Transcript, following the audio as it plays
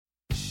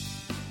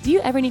Do you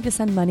ever need to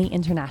send money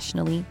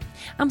internationally?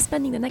 I'm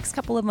spending the next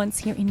couple of months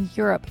here in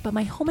Europe, but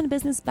my home and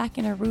business back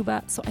in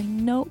Aruba, so I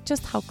know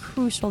just how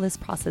crucial this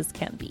process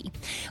can be.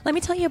 Let me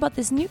tell you about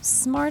this new,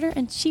 smarter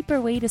and cheaper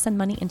way to send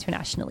money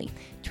internationally,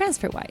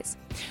 TransferWise.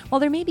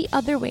 While there may be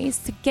other ways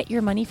to get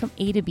your money from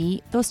A to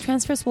B, those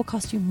transfers will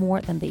cost you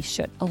more than they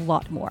should, a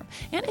lot more.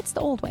 And it's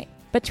the old way.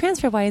 But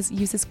TransferWise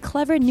uses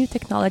clever new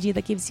technology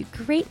that gives you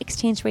great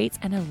exchange rates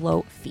and a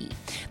low fee.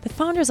 The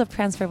founders of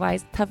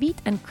TransferWise, Tavit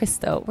and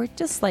Christo, were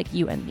just like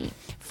you and me,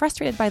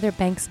 frustrated by their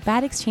bank's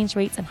bad exchange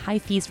rates and high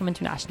fees from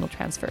international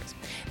transfers.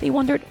 They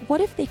wondered,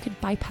 what if they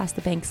could bypass the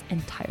banks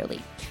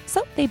entirely?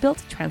 So they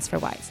built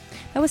TransferWise.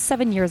 That was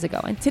 7 years ago,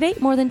 and today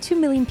more than 2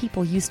 million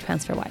people use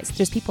TransferWise.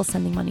 There's people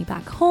sending money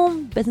back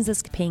home,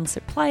 businesses paying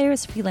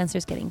suppliers,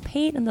 freelancers getting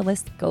paid, and the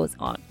list goes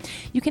on.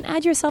 You can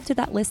add yourself to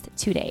that list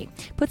today.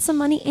 Put some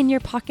money in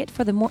your pocket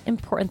for the more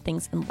important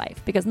things in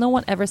life, because no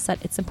one ever said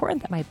it's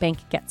important that my bank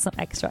gets some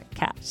extra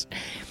cash.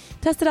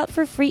 Test it out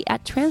for free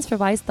at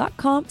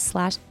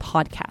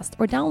transferwise.com/podcast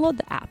or download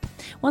the app.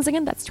 Once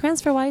again, that's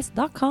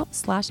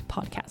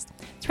transferwise.com/podcast.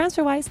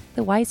 TransferWise,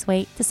 the wise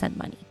way to send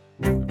money.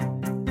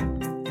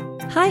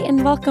 Hi,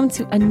 and welcome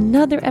to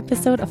another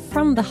episode of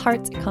From the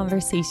Heart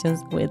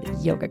Conversations with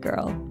Yoga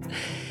Girl.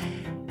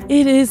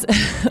 It is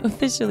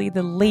officially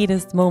the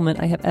latest moment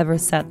I have ever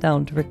sat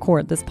down to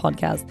record this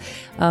podcast.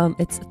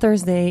 It's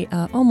Thursday,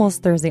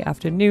 almost Thursday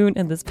afternoon,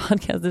 and this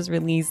podcast is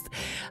released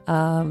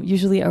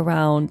usually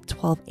around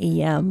 12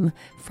 a.m.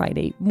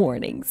 Friday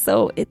morning.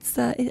 So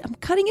I'm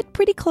cutting it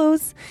pretty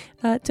close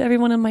to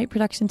everyone on my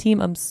production team.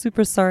 I'm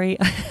super sorry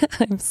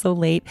I'm so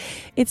late.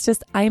 It's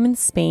just I'm in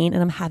Spain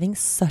and I'm having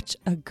such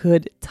a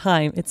good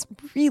time. It's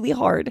really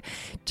hard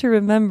to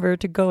remember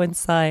to go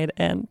inside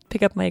and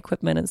pick up my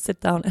equipment and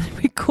sit down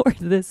and record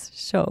this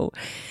show.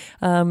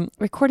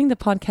 Recording the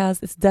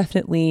podcast is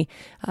definitely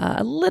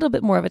a little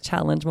bit more of a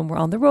challenge when we're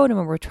on the road and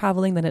when we're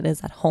traveling than it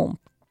is at home.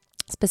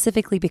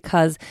 Specifically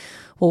because,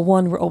 well,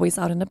 one, we're always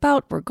out and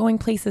about, we're going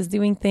places,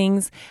 doing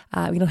things.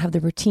 We don't have the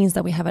routines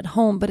that we have at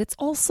home, but it's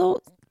also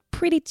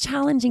pretty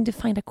challenging to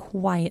find a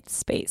quiet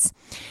space.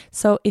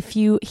 So if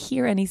you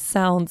hear any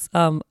sounds,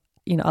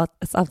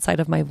 outside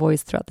of my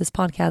voice throughout this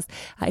podcast,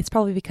 it's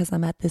probably because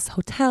I'm at this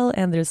hotel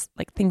and there's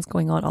like things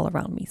going on all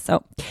around me.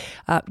 So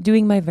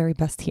doing my very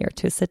best here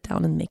to sit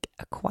down and make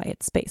a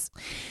quiet space.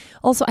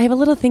 Also, I have a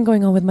little thing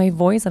going on with my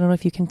voice. I don't know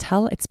if you can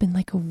tell. It's been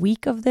like a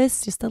week of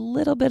this, just a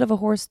little bit of a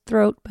hoarse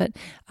throat, but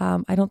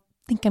I don't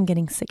think I'm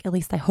getting sick. At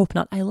least I hope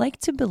not. I like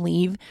to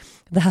believe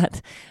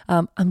that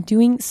I'm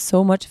doing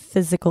so much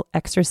physical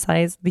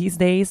exercise these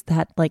days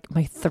that like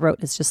my throat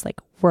is just like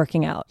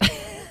working out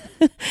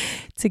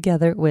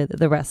together with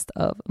the rest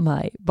of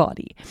my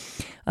body.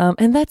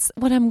 And that's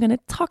what I'm going to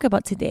talk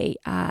about today,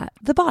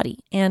 the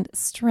body and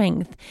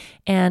strength.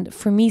 And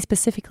for me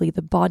specifically,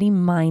 the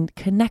body-mind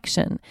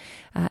connection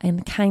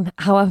and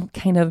how I've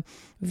kind of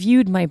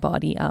viewed my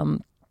body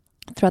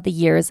throughout the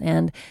years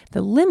and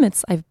the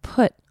limits I've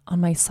put on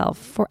myself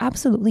for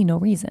absolutely no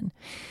reason.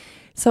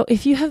 So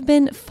if you have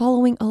been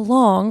following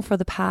along for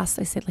the past,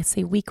 let's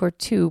say week or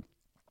two,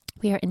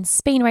 we are in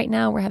Spain right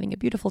now. We're having a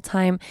beautiful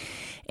time.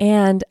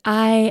 And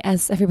I,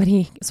 as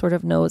everybody sort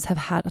of knows, have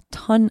had a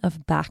ton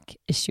of back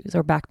issues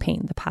or back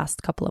pain the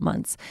past couple of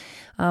months.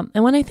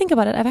 And when I think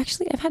about it,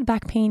 I've had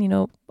back pain,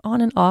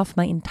 on and off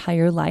my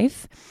entire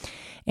life.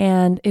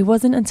 And it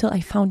wasn't until I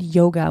found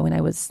yoga when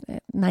I was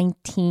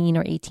 19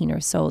 or 18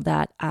 or so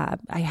that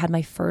I had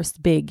my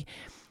first big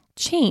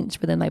change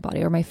within my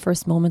body, or my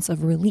first moments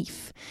of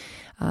relief.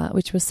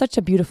 Which was such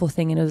a beautiful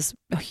thing. And it was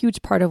a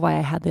huge part of why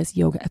I had this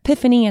yoga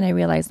epiphany. And I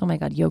realized, oh my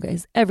God, yoga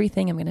is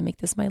everything. I'm going to make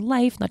this my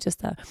life, not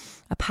just a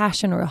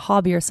passion or a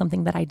hobby or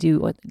something that I do,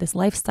 or this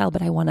lifestyle,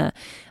 but I want to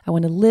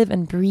live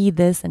and breathe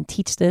this and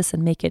teach this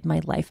and make it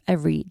my life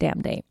every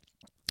damn day.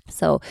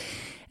 So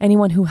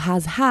anyone who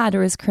has had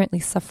or is currently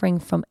suffering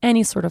from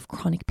any sort of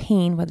chronic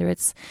pain, whether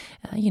it's,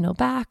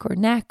 back or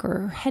neck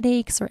or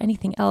headaches or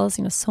anything else,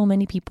 so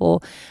many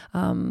people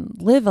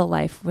live a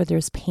life where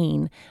there's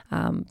pain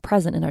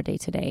present in our day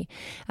to day.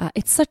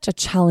 It's such a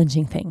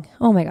challenging thing.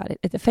 Oh my God,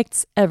 it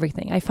affects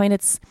everything. I find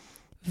it's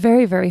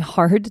very, very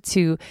hard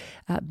to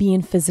be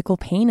in physical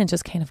pain and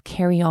just kind of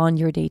carry on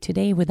your day to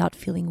day without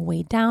feeling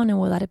weighed down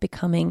and without it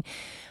becoming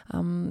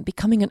an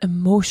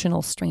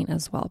emotional strain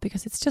as well,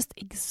 because it's just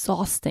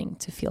exhausting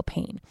to feel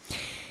pain.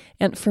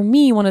 And for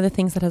me, one of the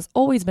things that has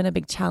always been a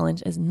big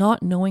challenge is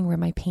not knowing where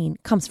my pain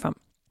comes from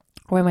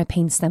or where my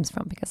pain stems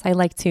from, because I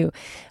like to,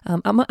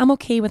 I'm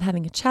okay with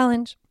having a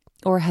challenge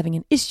or having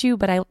an issue,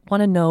 but I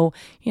want to know,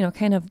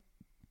 kind of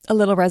a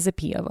little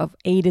recipe of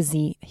A to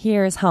Z.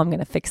 Here's how I'm going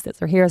to fix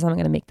this, or here's how I'm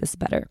going to make this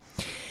better.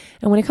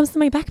 And when it comes to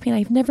my back pain,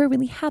 I've never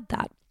really had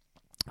that,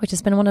 which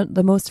has been one of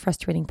the most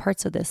frustrating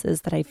parts of this,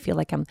 is that I feel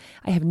like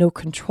I have no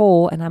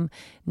control and I'm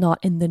not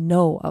in the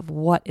know of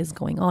what is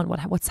going on,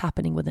 what's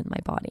happening within my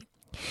body.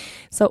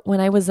 So when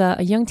I was a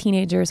young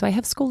teenager, so I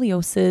have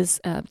scoliosis.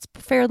 It's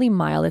fairly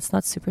mild. It's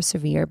not super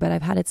severe, but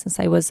I've had it since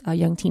I was a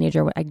young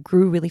teenager. I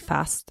grew really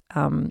fast.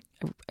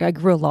 I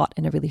grew a lot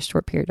in a really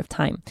short period of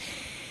time.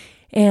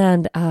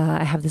 And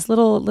I have this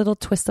little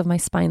twist of my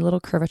spine, little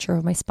curvature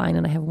of my spine,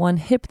 and I have one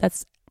hip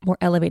that's more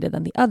elevated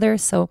than the other.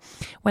 So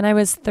when I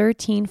was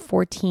 13,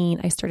 14,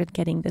 I started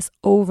getting this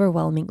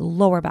overwhelming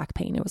lower back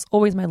pain. It was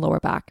always my lower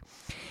back.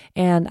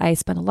 And I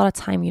spent a lot of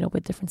time,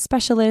 with different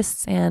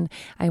specialists. And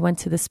I went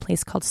to this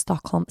place called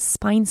Stockholm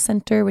Spine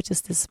Center, which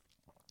is this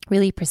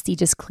really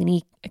prestigious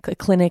clinic.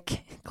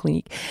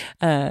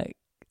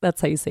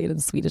 That's how you say it in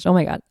Swedish. Oh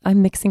my God,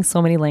 I'm mixing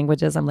so many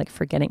languages. I'm like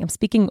forgetting. I'm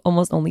speaking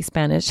almost only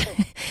Spanish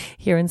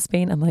here in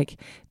Spain. I'm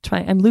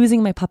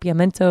losing my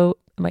papiamento,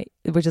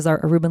 which is our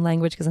Aruban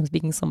language, because I'm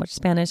speaking so much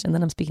Spanish. And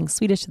then I'm speaking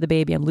Swedish to the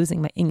baby. I'm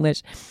losing my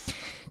English.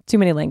 Too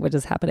many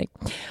languages happening.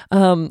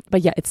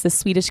 But yeah, it's this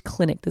Swedish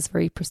clinic, this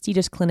very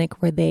prestigious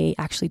clinic where they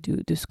actually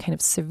do kind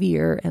of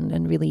severe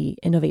and really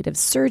innovative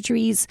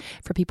surgeries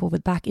for people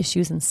with back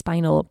issues and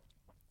spinal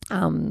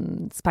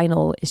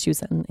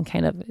issues and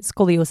kind of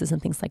scoliosis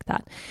and things like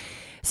that.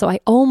 So I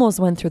almost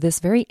went through this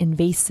very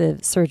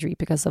invasive surgery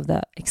because of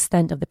the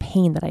extent of the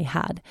pain that I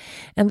had.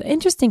 And the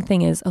interesting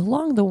thing is,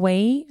 along the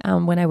way,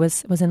 when I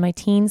was in my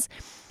teens,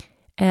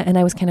 and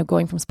I was kind of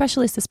going from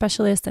specialist to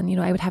specialist, and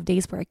I would have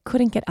days where I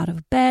couldn't get out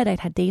of bed.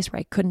 I'd had days where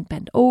I couldn't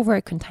bend over,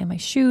 I couldn't tie my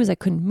shoes, I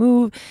couldn't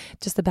move.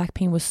 Just the back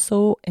pain was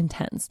so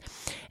intense.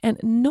 And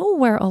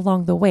nowhere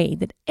along the way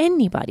did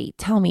anybody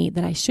tell me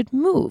that I should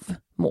move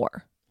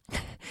more.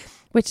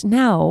 Which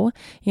now,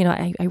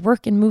 I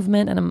work in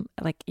movement, and I'm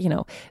like,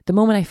 the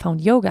moment I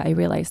found yoga, I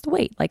realized,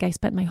 wait, like I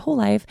spent my whole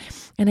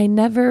life and I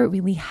never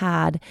really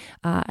had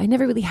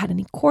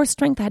any core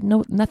strength. I had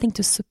nothing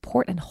to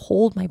support and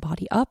hold my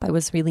body up. I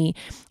was really,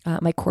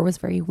 my core was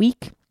very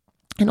weak.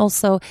 And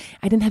also,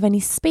 I didn't have any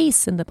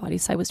space in the body,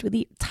 so I was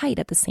really tight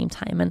at the same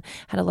time and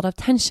had a lot of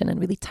tension and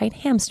really tight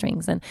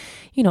hamstrings. And,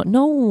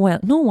 no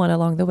one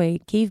along the way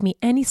gave me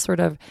any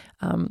sort of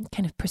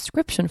kind of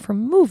prescription for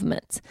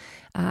movement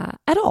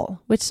at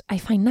all, which I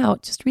find now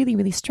just really,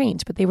 really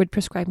strange. But they would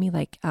prescribe me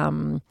like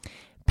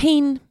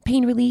pain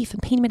relief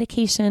and pain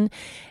medication,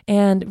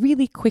 and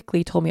really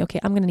quickly told me, okay,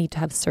 I'm going to need to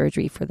have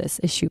surgery for this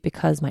issue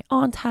because my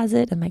aunt has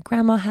it and my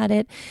grandma had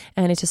it.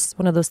 And it's just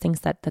one of those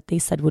things that they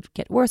said would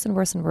get worse and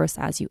worse and worse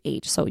as you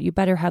age. So you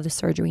better have the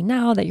surgery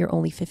now that you're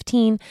only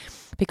 15,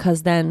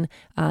 because then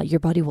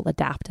your body will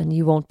adapt and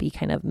you won't be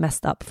kind of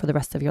messed up for the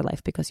rest of your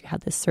life because you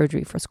had this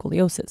surgery for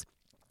scoliosis.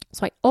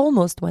 So I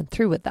almost went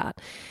through with that.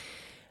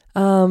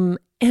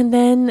 And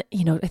then,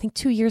 I think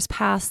 2 years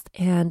passed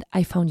and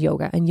I found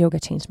yoga, and yoga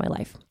changed my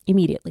life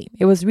immediately.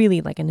 It was really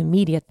like an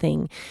immediate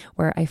thing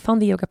where I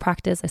found the yoga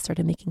practice. I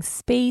started making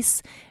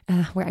space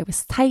where I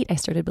was tight. I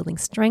started building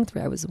strength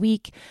where I was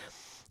weak.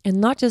 And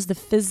not just the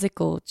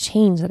physical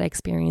change that I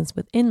experienced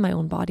within my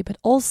own body, but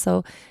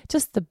also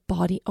just the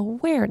body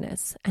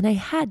awareness. And I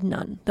had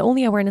none. The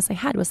only awareness I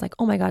had was like,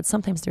 oh my God,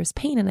 sometimes there's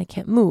pain and I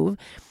can't move.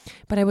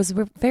 But I was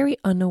very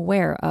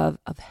unaware of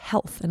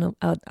health and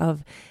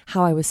of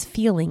how I was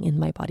feeling in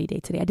my body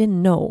day to day. I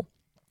didn't know.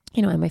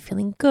 Am I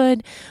feeling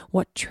good?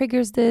 What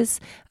triggers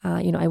this?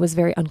 I was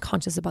very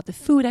unconscious about the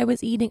food I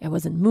was eating. I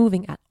wasn't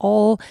moving at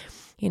all.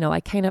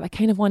 I kind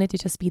of wanted to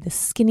just be the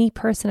skinny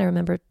person. I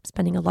remember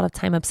spending a lot of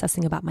time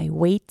obsessing about my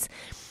weight,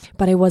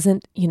 but I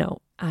wasn't,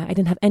 I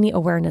didn't have any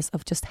awareness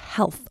of just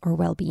health or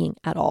well-being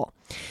at all.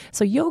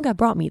 So yoga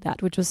brought me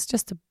that, which was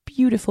just a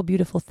beautiful,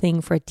 beautiful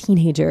thing for a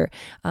teenager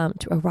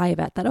to arrive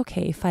at, that,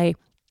 okay, if I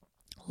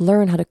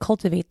learn how to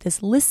cultivate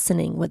this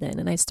listening within,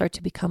 and I start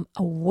to become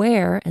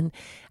aware and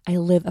I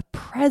live a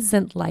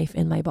present life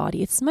in my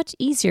body, it's much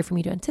easier for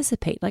me to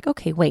anticipate, like,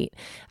 okay, wait,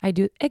 I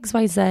do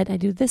XYZ, I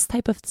do this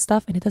type of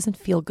stuff and it doesn't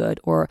feel good.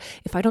 Or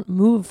if I don't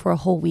move for a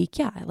whole week,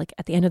 like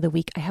at the end of the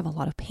week, I have a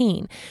lot of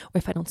pain. Or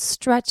if I don't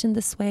stretch in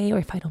this way, or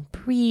if I don't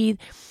breathe.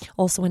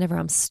 Also, whenever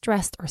I'm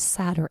stressed or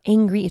sad or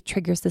angry, it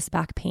triggers this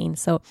back pain.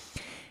 So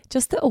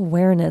just the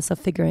awareness of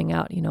figuring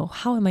out,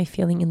 how am I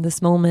feeling in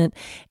this moment,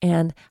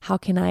 and how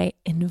can I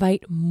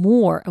invite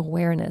more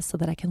awareness so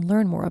that I can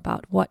learn more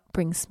about what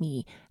brings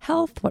me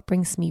health, what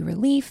brings me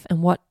relief,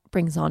 and what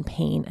brings on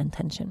pain and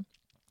tension.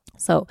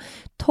 So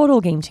total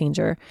game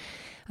changer.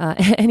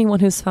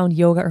 Anyone who's found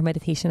yoga or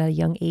meditation at a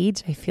young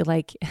age, I feel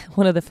like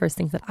one of the first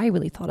things that I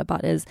really thought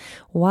about is,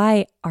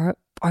 why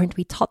aren't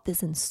we taught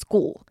this in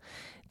school?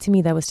 To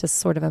me, that was just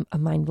sort of a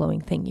mind-blowing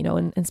thing,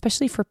 and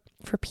especially for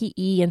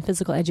PE and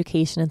physical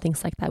education and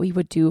things like that, we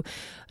would do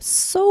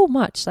so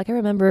much. Like I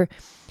remember,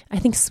 I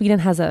think Sweden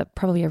has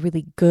probably a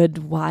really good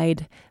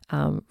wide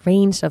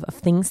range of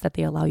things that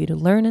they allow you to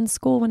learn in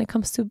school when it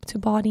comes to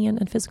body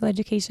and physical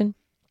education.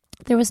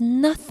 There was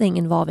nothing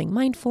involving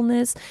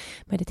mindfulness,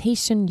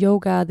 meditation,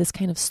 yoga, this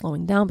kind of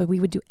slowing down, but we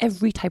would do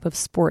every type of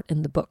sport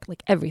in the book,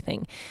 like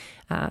everything.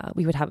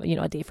 We would have,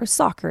 a day for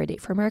soccer, a day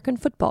for American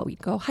football.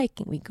 We'd go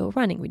hiking, we'd go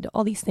running, we'd do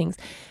all these things,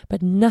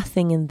 but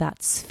nothing in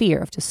that sphere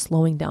of just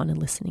slowing down and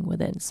listening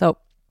within. So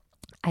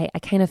I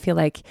kind of feel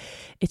like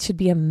it should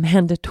be a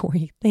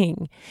mandatory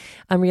thing.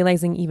 I'm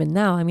realizing even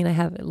now, I mean, I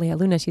have Lea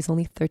Luna, she's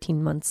only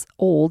 13 months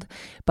old,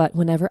 but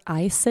whenever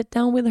I sit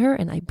down with her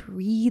and I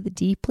breathe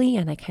deeply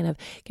and I kind of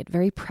get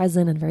very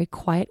present and very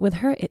quiet with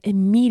her, it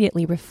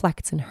immediately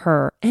reflects in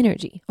her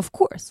energy, of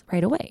course,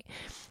 right away.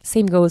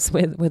 Same goes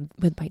with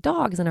my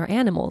dogs and our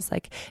animals.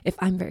 Like if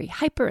I'm very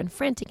hyper and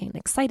frantic and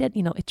excited,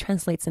 it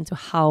translates into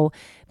how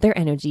their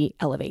energy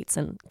elevates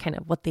and kind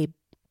of what they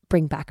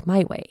bring back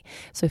my way.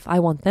 So if I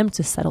want them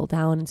to settle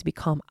down and to be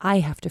calm, I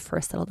have to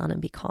first settle down and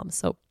be calm.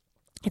 So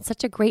it's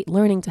such a great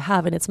learning to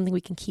have, and it's something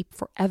we can keep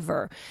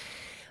forever.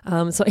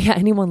 So yeah,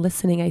 anyone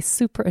listening, I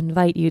super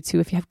invite you to,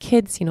 if you have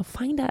kids,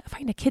 find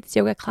a kids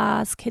yoga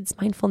class, kids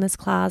mindfulness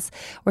class,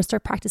 or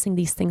start practicing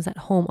these things at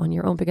home on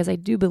your own, because I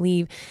do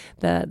believe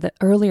the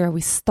earlier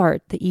we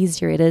start, the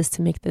easier it is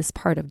to make this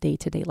part of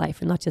day-to-day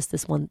life and not just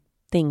this one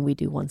thing we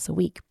do once a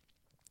week.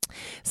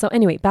 So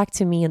anyway, back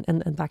to me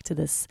and back to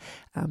this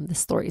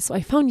story. So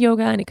I found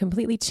yoga and it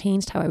completely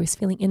changed how I was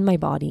feeling in my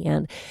body.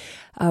 And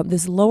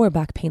this lower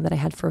back pain that I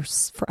had for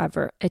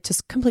forever, it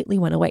just completely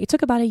went away. It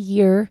took about a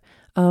year.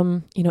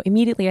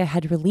 Immediately I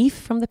had relief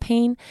from the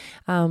pain.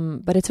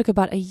 But it took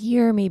about a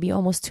year, maybe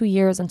almost 2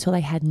 years until I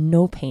had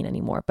no pain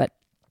anymore. But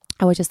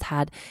I would just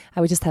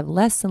have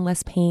less and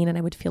less pain, and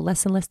I would feel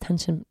less and less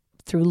tension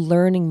through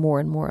learning more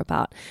and more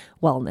about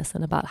wellness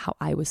and about how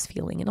I was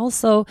feeling. And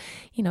also,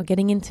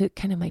 getting into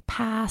kind of my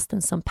past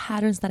and some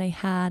patterns that I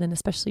had, and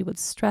especially with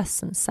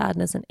stress and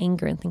sadness and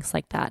anger and things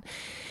like that.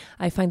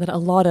 I find that a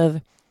lot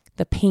of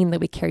the pain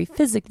that we carry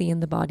physically in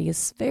the body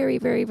is very,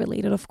 very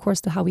related, of course,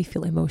 to how we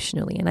feel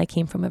emotionally. And I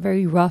came from a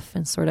very rough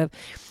and sort of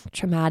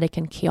traumatic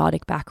and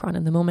chaotic background.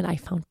 And the moment I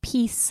found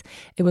peace,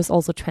 it was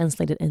also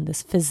translated in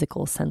this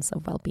physical sense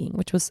of well-being,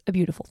 which was a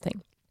beautiful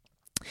thing.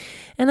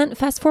 And then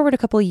fast forward a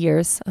couple of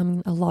years,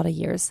 a lot of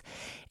years,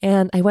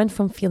 and I went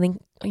from feeling,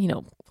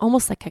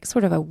 almost like a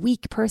sort of a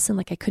weak person,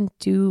 like I couldn't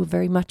do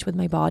very much with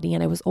my body,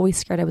 and I was always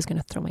scared I was going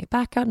to throw my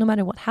back out no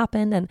matter what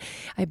happened. And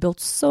I built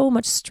so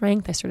much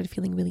strength. I started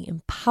feeling really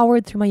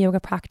empowered through my yoga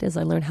practice.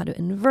 I learned how to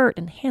invert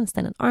and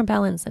handstand and arm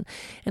balance and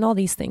all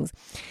these things.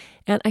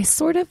 And I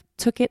sort of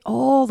took it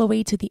all the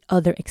way to the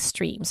other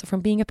extreme. So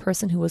from being a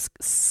person who was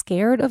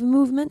scared of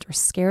movement or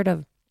scared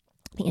of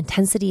the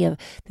intensity of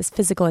this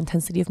physical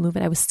intensity of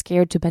movement, I was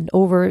scared to bend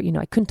over.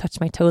 I couldn't touch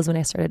my toes when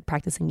I started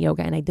practicing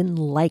yoga, and I didn't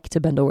like to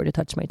bend over to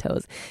touch my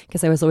toes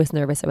because I was always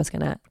nervous I was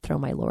going to throw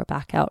my lower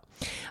back out.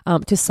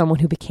 To someone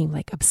who became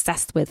like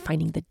obsessed with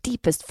finding the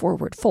deepest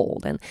forward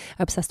fold and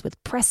obsessed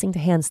with pressing to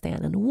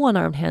handstand and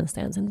one-armed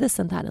handstands and this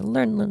and that and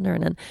learn.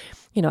 And,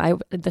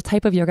 the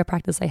type of yoga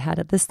practice I had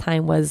at this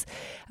time was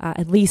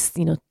at least,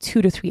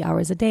 2 to 3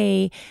 hours a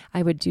day.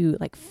 I would do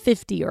like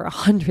 50 or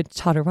 100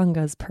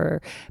 chaturangas per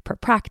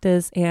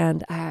practice,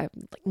 and like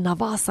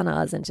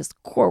navasanas and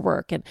just core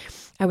work. And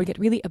I would get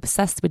really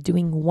obsessed with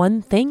doing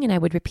one thing, and I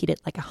would repeat it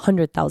like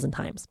 100,000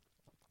 times,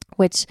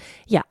 which,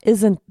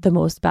 isn't the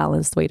most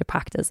balanced way to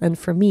practice. And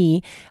for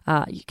me,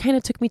 you kind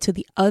of took me to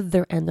the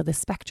other end of the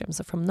spectrum.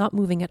 So from not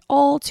moving at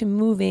all to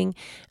moving,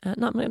 I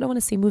don't want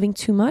to say moving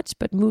too much,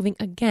 but moving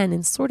again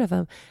in sort of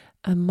a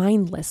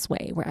mindless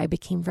way, where I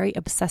became very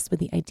obsessed with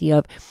the idea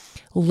of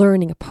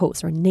learning a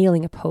pose or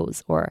nailing a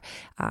pose. Or,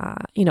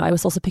 I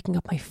was also picking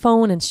up my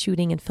phone and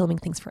shooting and filming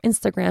things for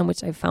Instagram,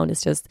 which I found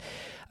is just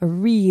a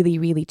really,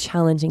 really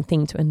challenging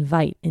thing to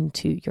invite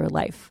into your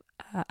life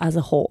as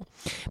a whole.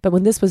 But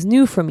when this was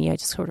new for me, I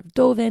just sort of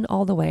dove in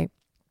all the way.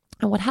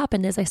 And what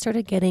happened is I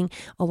started getting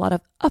a lot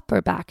of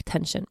upper back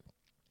tension.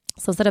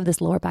 So instead of this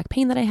lower back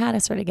pain that I had, I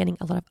started getting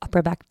a lot of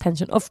upper back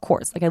tension. Of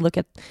course, like I look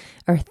at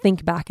or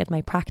think back at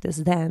my practice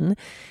then,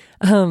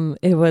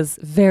 it was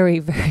very,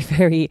 very,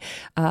 very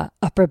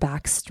upper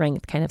back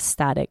strength, kind of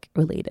static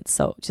related.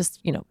 So just,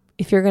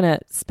 if you're going to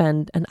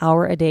spend an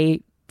hour a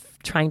day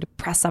trying to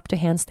press up to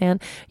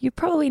handstand, you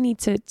probably need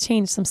to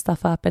change some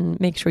stuff up and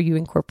make sure you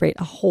incorporate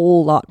a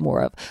whole lot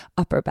more of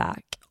upper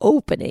back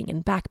opening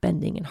and back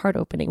bending and heart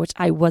opening, which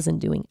I wasn't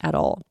doing at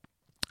all.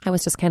 I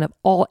was just kind of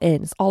all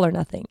in, it's all or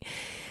nothing.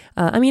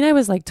 I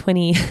was like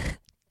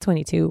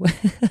 22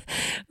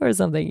 or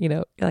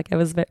something, like I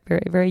was very,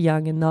 very, very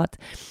young and not,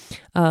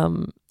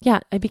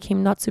 I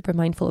became not super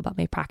mindful about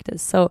my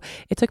practice. So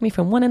it took me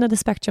from one end of the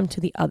spectrum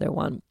to the other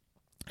one.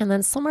 And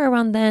then somewhere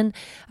around then,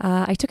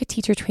 I took a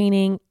teacher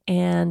training,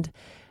 and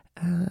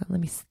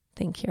let me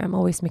think here. I'm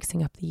always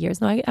mixing up the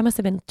years. No, I must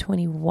have been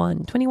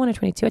 21 or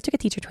 22. I took a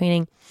teacher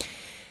training,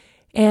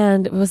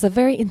 and it was a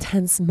very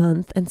intense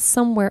month. And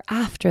somewhere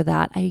after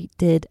that, I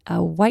did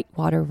a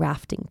whitewater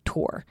rafting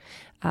tour.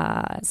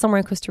 Somewhere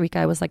in Costa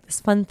Rica, it was like this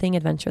fun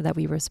adventure that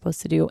we were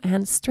supposed to do.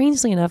 And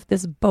strangely enough,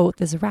 this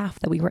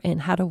raft that we were in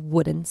had a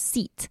wooden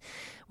seat,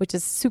 which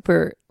is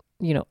super,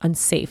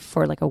 unsafe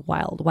for like a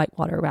wild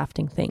whitewater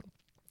rafting thing.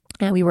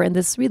 And we were in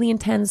this really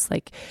intense,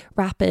 like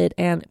rapid,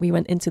 and we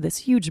went into this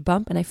huge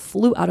bump and I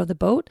flew out of the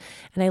boat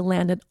and I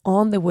landed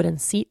on the wooden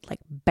seat,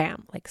 like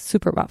bam, like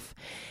super rough.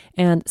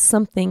 And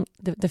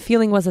the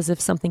feeling was as if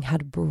something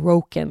had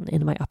broken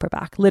in my upper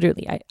back.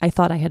 Literally, I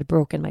thought I had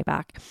broken my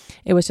back.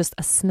 It was just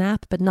a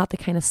snap, but not the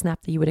kind of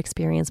snap that you would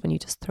experience when you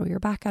just throw your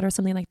back out or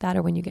something like that,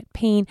 or when you get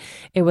pain.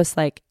 It was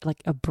like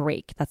a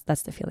break.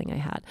 That's the feeling I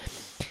had.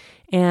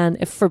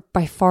 And for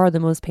by far the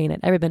most pain I'd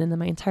ever been in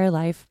my entire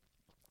life.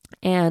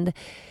 And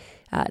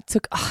it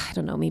took, I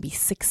don't know, maybe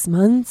 6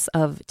 months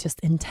of just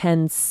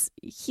intense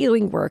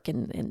healing work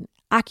and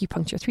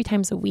acupuncture 3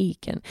 times a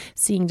week and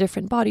seeing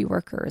different body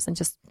workers and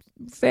just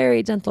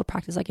very gentle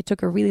practice. Like it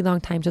took a really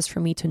long time just for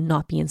me to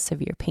not be in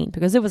severe pain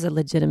because it was a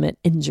legitimate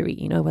injury.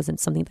 You know, it wasn't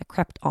something that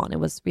crept on. It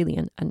was really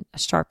a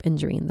sharp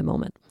injury in the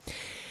moment.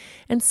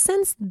 And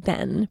since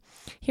then,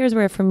 here's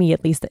where, for me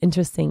at least, the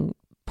interesting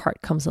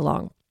part comes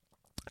along.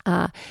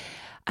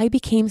 I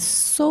became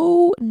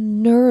so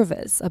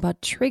nervous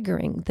about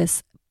triggering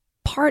this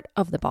part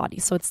of the body.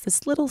 So it's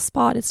this little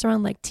spot. It's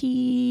around like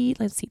T3,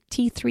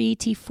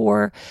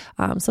 T4,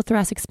 so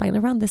thoracic spine,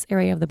 around this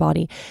area of the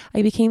body.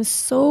 I became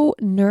so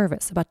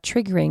nervous about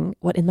triggering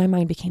what in my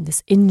mind became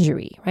this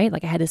injury, right?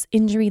 Like I had this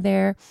injury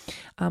there.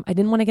 I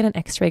didn't want to get an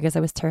x-ray because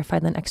I was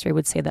terrified that an x-ray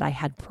would say that I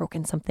had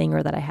broken something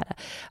or that I had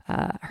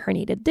a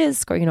herniated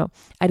disc, or,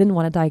 I didn't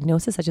want a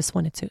diagnosis. I just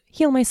wanted to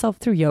heal myself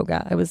through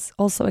yoga. I was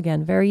also,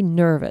 again, very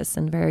nervous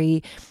and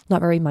not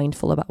very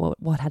mindful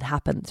about what had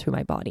happened through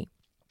my body.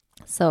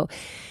 So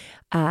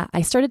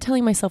I started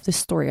telling myself this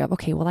story of,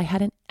 okay, well, I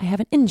have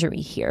an injury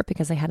here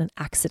because I had an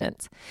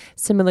accident.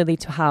 Similarly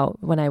to how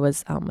when I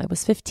was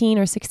 15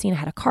 or 16, I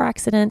had a car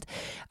accident,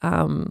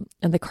 and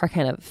the car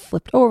kind of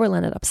flipped over,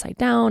 landed upside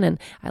down, and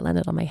I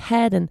landed on my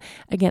head. And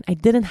again, I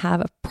didn't have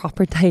a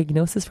proper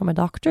diagnosis from a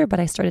doctor, but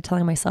I started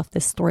telling myself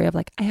this story of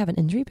like, I have an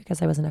injury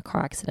because I was in a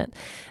car accident.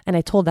 And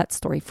I told that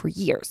story for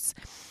years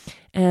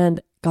and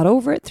got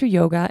over it through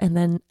yoga. And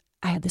then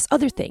I had this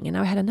other thing, and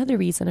now I had another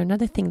reason,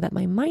 another thing that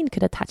my mind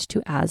could attach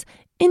to as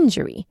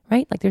injury,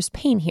 right? Like there's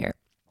pain here.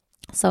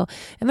 So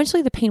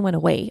eventually the pain went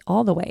away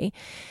all the way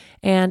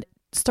and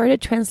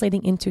started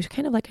translating into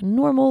kind of like a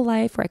normal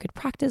life where I could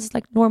practice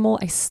like normal.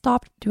 I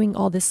stopped doing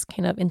all this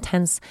kind of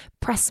intense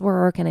press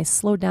work and I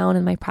slowed down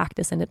in my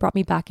practice, and it brought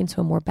me back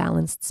into a more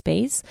balanced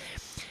space.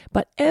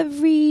 But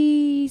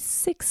every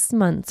 6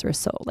 months or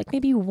so, like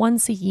maybe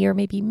once a year,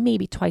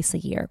 maybe twice a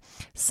year,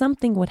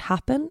 something would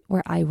happen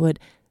where I would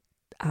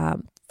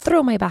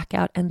throw my back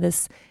out and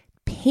this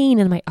pain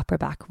in my upper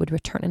back would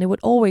return. And it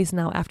would always,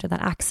 now after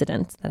that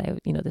accident that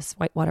this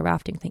whitewater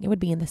rafting thing, it would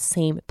be in the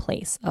same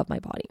place of my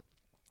body.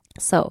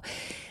 So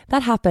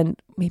that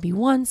happened maybe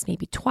once,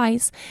 maybe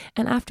twice.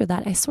 And after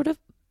that, I sort of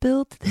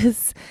built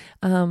this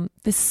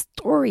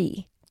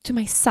story to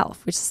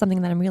myself, which is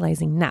something that I'm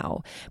realizing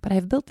now. But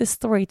I've built this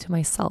story to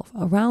myself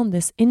around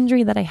this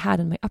injury that I had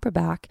in my upper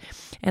back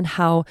and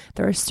how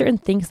there are certain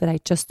things that I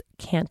just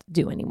can't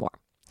do anymore.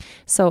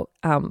 So,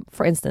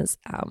 for instance,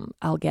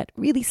 I'll get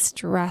really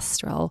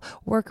stressed, or I'll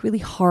work really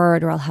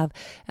hard, or I'll have,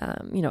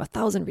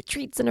 1,000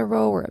 retreats in a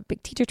row, or a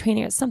big teacher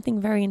training, or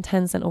something very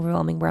intense and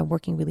overwhelming where I'm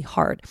working really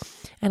hard.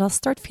 And I'll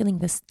start feeling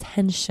this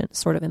tension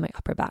sort of in my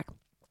upper back.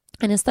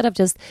 And instead of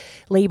just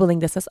labeling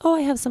this as, I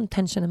have some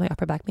tension in my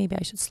upper back, maybe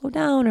I should slow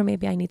down, or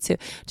maybe I need to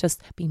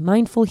just be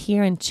mindful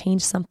here and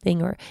change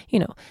something, or,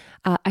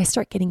 I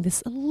start getting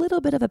this a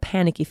little bit of a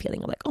panicky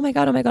feeling of like, oh my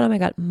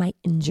God, my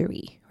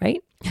injury,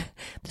 right?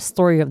 The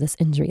story of this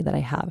injury that I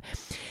have.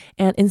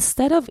 And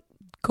instead of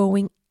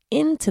going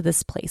into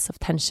this place of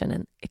tension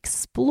and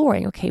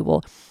exploring, okay,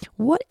 well,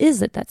 what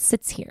is it that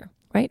sits here?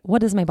 Right?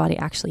 What does my body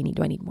actually need?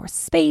 Do I need more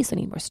space? I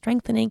need more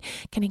strengthening?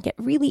 Can I get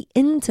really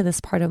into this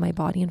part of my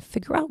body and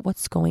figure out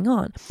what's going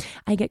on?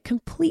 I get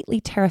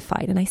completely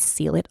terrified and I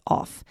seal it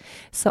off.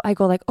 So I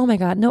go like, oh my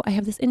God, no, I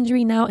have this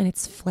injury now and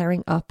it's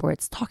flaring up or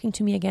it's talking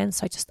to me again.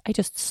 So I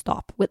just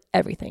stop with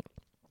everything,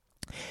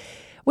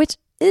 which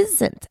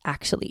isn't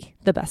actually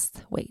the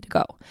best way to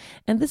go.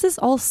 And this is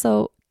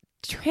also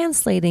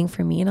translating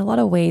for me in a lot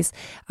of ways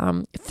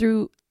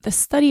through the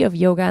study of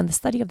yoga and the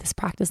study of this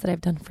practice that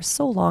I've done for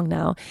so long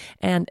now,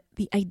 and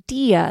the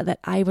idea that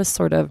I was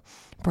sort of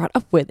brought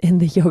up with in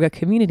the yoga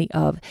community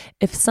of,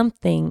 if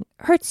something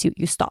hurts you,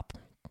 you stop,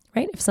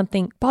 right? If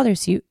something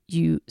bothers you,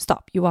 you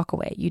stop, you walk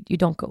away, you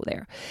don't go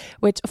there,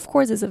 which of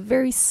course is a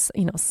very,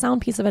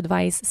 sound piece of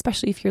advice,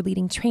 especially if you're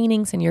leading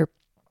trainings and you're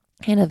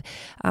kind of,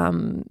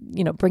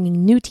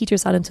 bringing new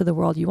teachers out into the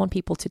world. You want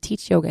people to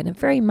teach yoga in a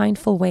very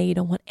mindful way. You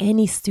don't want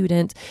any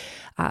student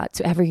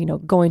to ever,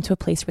 go into a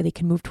place where they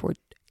can move toward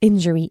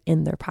injury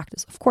in their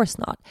practice. Of course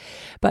not.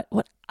 But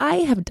what I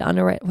have done,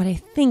 or what I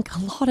think a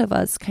lot of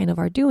us kind of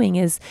are doing,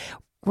 is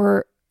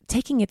we're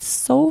taking it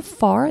so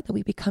far that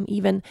we become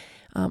even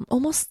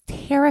almost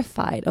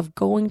terrified of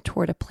going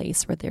toward a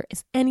place where there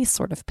is any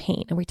sort of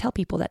pain. And we tell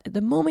people that the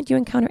moment you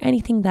encounter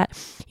anything that,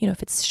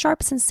 if it's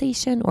sharp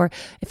sensation or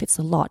if it's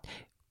a lot,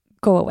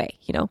 go away,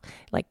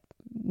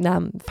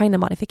 find a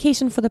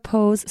modification for the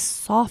pose,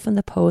 soften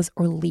the pose,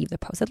 or leave the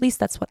pose. At least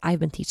that's what I've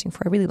been teaching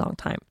for a really long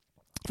time.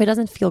 If it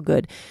doesn't feel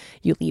good,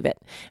 you leave it.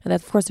 And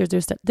of course,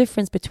 there's that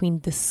difference between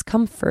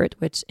discomfort,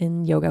 which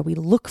in yoga we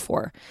look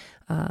for,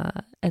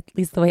 at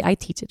least the way I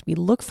teach it, we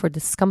look for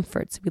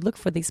discomforts. We look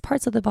for these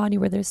parts of the body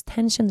where there's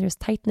tension, there's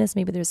tightness,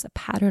 maybe there's a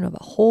pattern of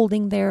a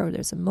holding there, or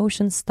there's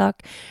emotion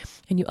stuck,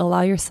 and you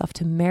allow yourself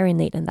to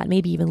marinate in that,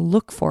 maybe even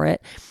look for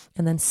it,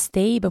 and then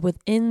stay, but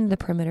within the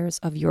perimeters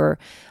of your,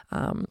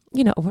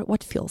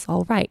 what feels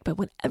all right. But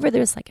whenever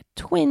there's like a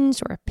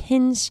twinge or a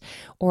pinch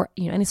or,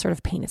 any sort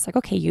of pain, it's like,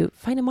 okay, you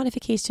find a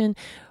modification,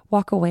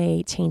 walk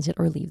away, change it,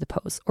 or leave the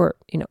pose, or,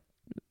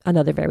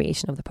 another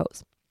variation of the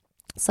pose.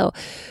 So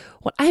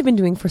what I've been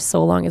doing for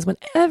so long is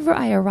whenever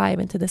I arrive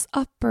into this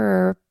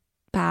upper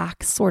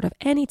back sort of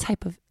any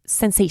type of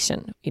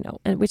sensation,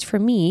 and which for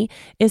me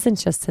isn't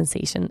just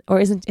sensation or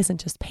isn't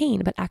just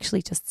pain, but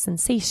actually just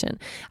sensation.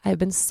 I've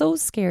been so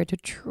scared to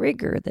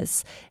trigger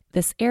this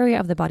area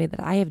of the body that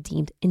I have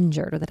deemed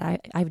injured, or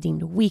that I've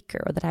deemed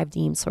weaker, or that I've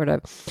deemed sort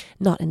of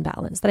not in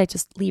balance, that I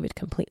just leave it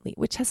completely,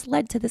 which has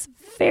led to this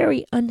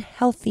very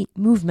unhealthy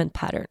movement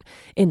pattern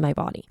in my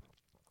body.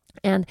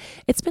 And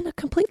it's been a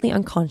completely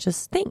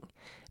unconscious thing.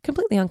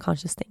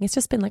 It's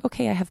just been like,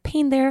 okay, I have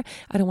pain there.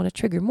 I don't want to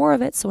trigger more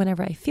of it. So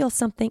whenever I feel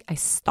something, I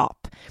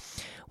stop,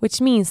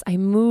 which means I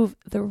move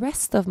the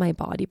rest of my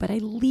body, but I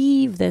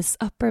leave this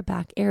upper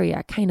back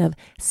area kind of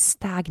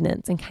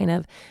stagnant and kind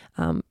of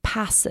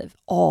passive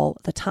all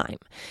the time.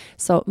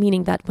 So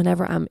meaning that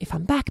if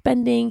I'm back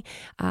bending,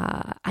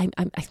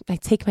 I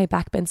take my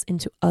back bends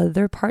into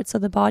other parts of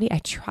the body. I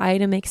try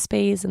to make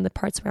space in the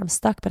parts where I'm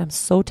stuck, but I'm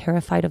so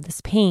terrified of this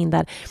pain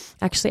that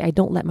actually I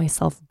don't let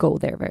myself go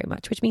there very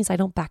much, which means I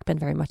don't back bend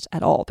very much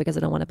at all, because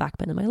I don't want to back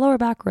bend in my lower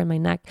back or in my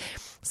neck.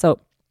 So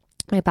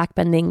my back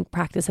bending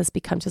practice has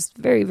become just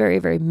very, very,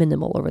 very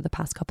minimal over the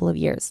past couple of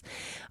years.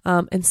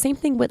 And same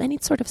thing with any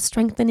sort of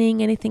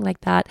strengthening, anything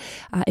like that.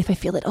 If I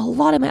feel it a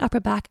lot in my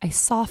upper back, I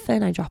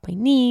soften, I drop my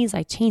knees,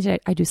 I change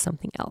it, I do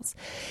something else.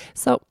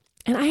 So,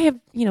 and I have,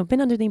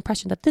 been under the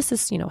impression that this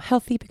is,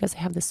 healthy because I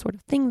have this sort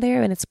of thing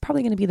there and it's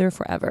probably going to be there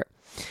forever.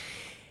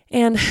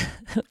 And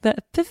the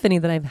epiphany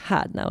that I've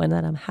had now and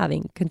that I'm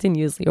having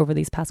continuously over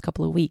these past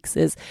couple of weeks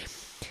is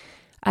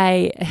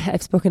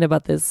I've spoken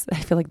about this. I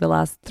feel like the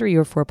last 3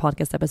 or 4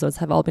 podcast episodes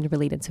have all been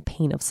related to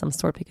pain of some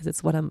sort because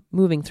it's what I'm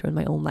moving through in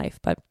my own life.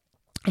 But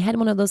I had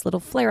one of those little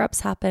flare-ups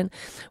happen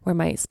where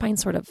my spine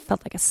sort of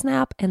felt like a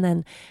snap. And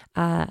then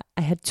I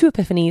had 2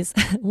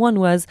 epiphanies. One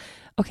was,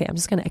 okay, I'm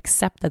just going to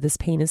accept that this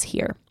pain is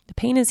here. The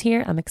pain is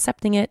here. I'm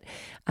accepting it.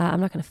 I'm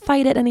not going to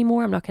fight it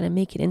anymore. I'm not going to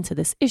make it into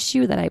this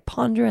issue that I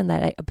ponder and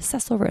that I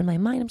obsess over in my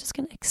mind. I'm just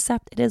going to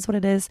accept it is what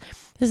it is.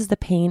 This is the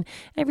pain.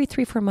 Every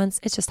 3-4 months,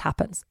 it just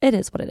happens. It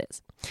is what it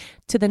is.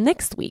 To the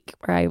next week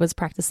where I was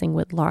practicing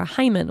with Laura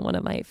Hyman, one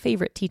of my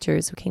favorite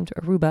teachers who came to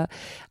Aruba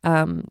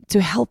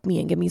to help me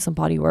and give me some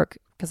body work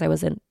because I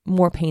was in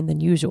more pain than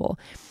usual.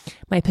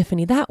 My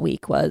epiphany that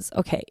week was,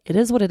 okay, it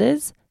is what it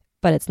is,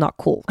 but it's not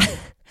cool.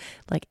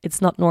 Like,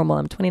 it's not normal.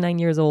 I'm 29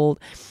 years old.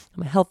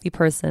 I'm a healthy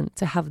person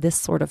to have this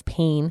sort of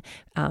pain,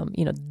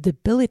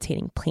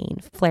 debilitating pain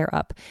flare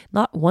up,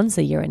 not once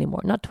a year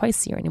anymore, not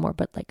twice a year anymore,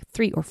 but like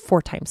 3 or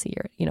 4 times a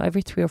year,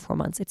 every 3 or 4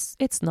 months.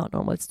 It's not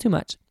normal. It's too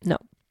much. No,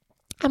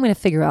 I'm going to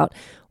figure out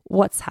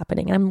what's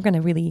happening. And I'm going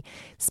to really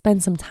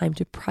spend some time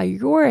to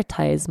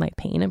prioritize my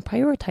pain and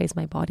prioritize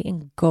my body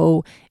and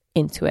go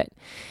into it,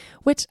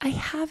 which I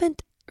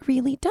haven't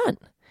really done.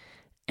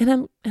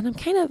 And I'm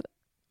kind of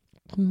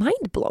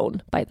mind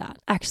blown by that,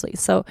 actually.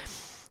 So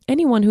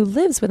anyone who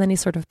lives with any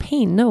sort of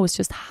pain knows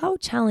just how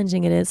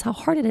challenging it is, how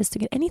hard it is to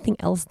get anything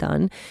else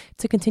done,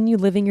 to continue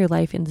living your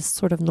life in this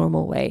sort of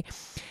normal way.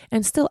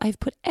 And still, I've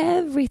put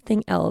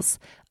everything else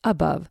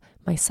above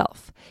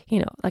myself.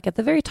 Like at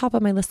the very top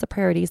of my list of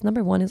priorities,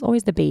 number 1 is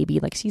always the baby.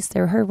 Like, she's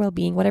there, her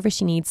well-being, whatever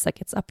she needs,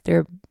 like it's up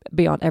there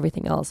beyond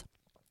everything else.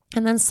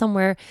 And then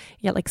somewhere,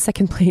 like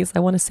second place, I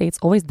want to say it's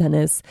always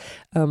Dennis.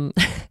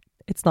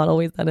 It's not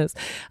always Dennis.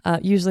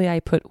 Usually I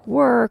put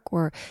work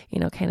or,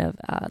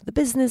 the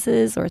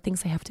businesses or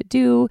things I have to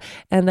do.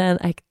 And then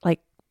I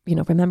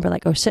remember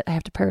like, oh shit, I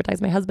have to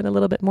prioritize my husband a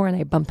little bit more. And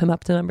I bump him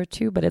up to number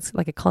 2, but it's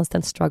like a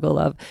constant struggle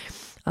of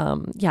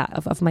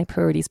my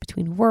priorities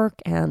between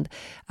work and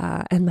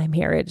my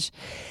marriage.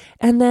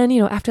 And then,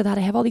 after that,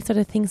 I have all these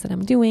other things that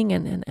I'm doing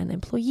and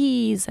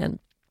employees, and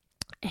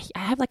I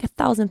have like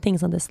 1,000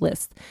 things on this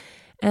list.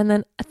 And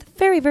then at the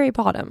very, very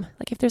bottom,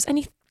 like if there's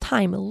any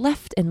time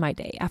left in my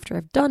day after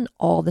I've done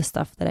all the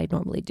stuff that I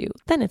normally do,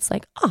 then it's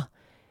like,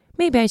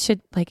 maybe I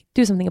should like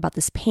do something about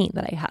this pain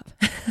that I have.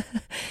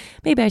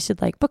 Maybe I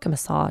should like book a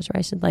massage, or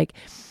I should like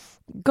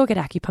go get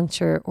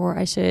acupuncture, or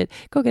I should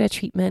go get a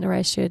treatment, or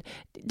I should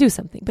do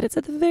something. But it's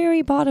at the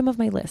very bottom of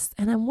my list.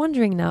 And I'm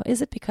wondering now,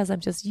 is it because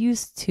I'm just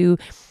used to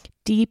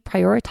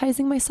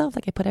deprioritizing myself?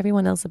 Like I put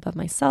everyone else above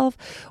myself?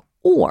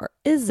 Or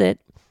is it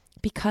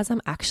because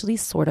I'm actually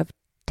sort of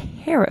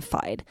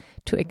terrified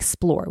to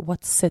explore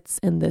what sits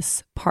in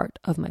this part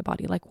of my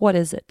body? Like, what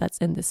is it that's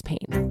in this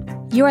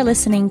pain? You are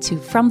listening to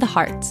From the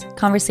Heart,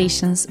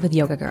 Conversations with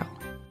Yoga Girl.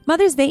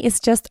 Mother's Day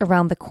is just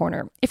around the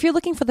corner. If you're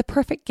looking for the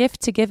perfect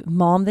gift to give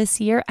mom this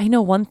year, I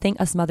know one thing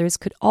us mothers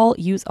could all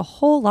use a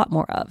whole lot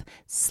more of: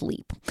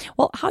 sleep.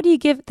 Well, how do you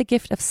give the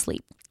gift of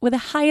sleep? With the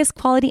highest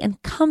quality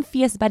and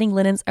comfiest bedding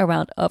linens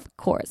around, of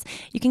course.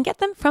 You can get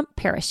them from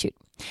Parachute.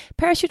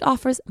 Parachute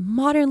offers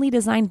modernly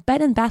designed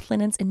bed and bath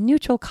linens in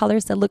neutral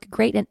colors that look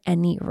great in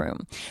any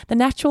room. The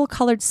natural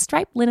colored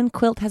striped linen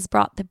quilt has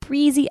brought the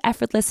breezy,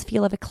 effortless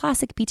feel of a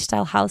classic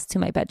beach-style house to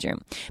my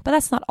bedroom. But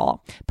that's not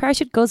all.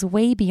 Parachute goes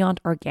way beyond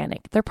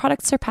organic. Their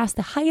products surpass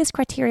the highest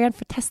criterion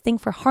for testing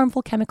for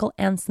harmful chemical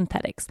and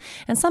synthetics.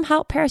 And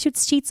somehow,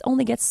 Parachute's sheets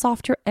only get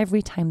softer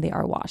every time they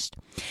are washed.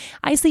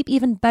 I sleep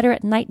even better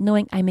at night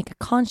knowing I make a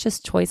conscious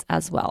choice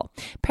as well.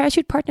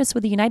 Parachute partners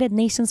with the United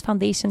Nations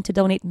Foundation to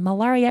donate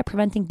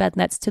malaria-preventing bed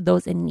nets to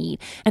those in need,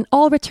 and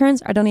all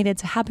returns are donated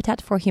to Habitat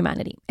for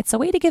Humanity. It's a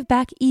way to give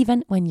back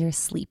even when you're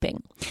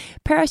sleeping.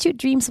 Parachute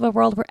dreams of a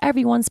world where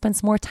everyone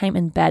spends more time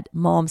in bed,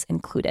 moms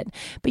included.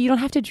 But you don't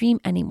have to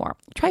dream anymore.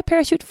 Try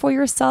Parachute for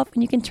yourself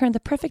and you can turn the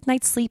perfect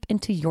night's sleep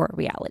into your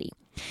reality.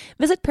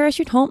 Visit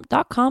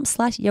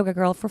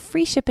parachutehome.com/yogagirl for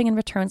free shipping and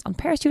returns on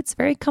Parachute's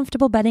very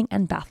comfortable bedding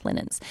and bath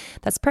linens.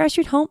 That's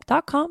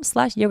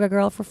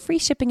parachutehome.com/yogagirl for free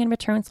shipping and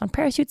returns on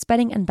Parachute's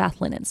bedding and bath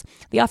linens.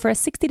 They offer a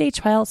 60-day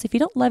trial, so if you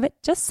don't love it,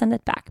 just send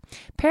it back.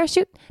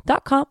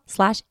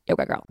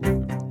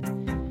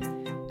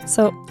 Parachute.com/yogagirl.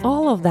 So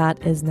all of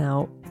that is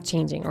now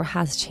changing, or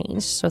has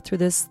changed. So through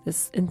this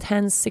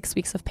intense 6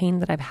 weeks of pain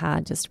that I've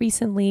had just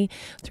recently,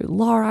 through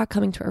Laura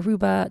coming to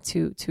Aruba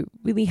to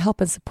really help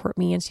and support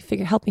me, and she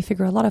helped me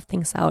figure a lot of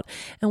things out.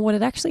 And what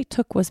it actually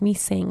took was me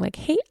saying like,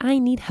 hey, I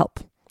need help.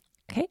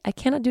 Okay, I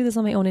cannot do this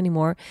on my own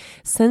anymore.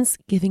 Since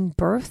giving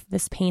birth,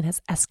 this pain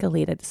has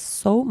escalated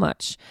so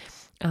much.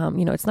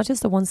 It's not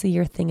just a once a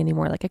year thing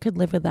anymore. Like I could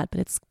live with that, but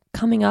it's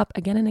coming up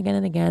again and again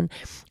and again.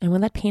 And when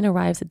that pain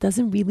arrives, it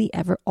doesn't really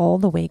ever all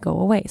the way go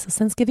away. So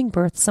since giving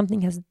birth, something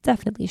has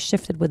definitely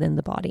shifted within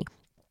the body.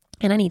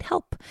 And I need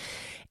help.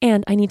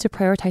 And I need to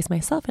prioritize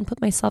myself and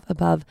put myself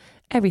above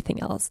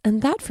everything else.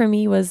 And that for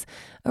me was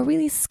a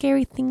really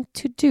scary thing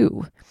to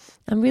do.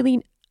 I'm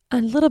really a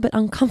little bit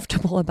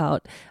uncomfortable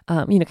about,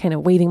 kind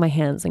of waving my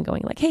hands and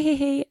going like,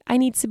 hey, I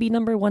need to be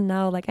number one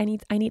now. Like I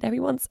need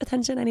everyone's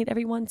attention. I need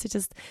everyone to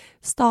just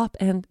stop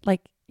and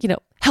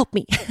help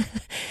me.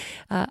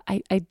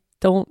 I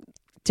don't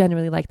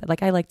generally like that.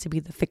 Like I like to be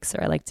the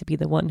fixer. I like to be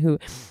the one who,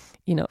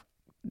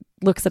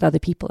 looks at other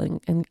people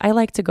and I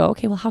like to go,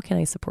 okay, well, how can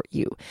I support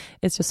you?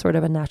 It's just sort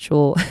of a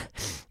natural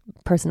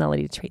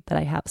personality trait that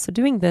I have. So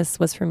doing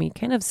this was for me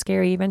kind of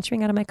scary,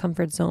 venturing out of my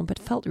comfort zone, but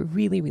felt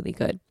really, really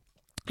good.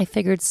 I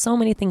figured so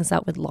many things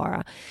out with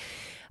Laura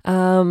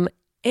and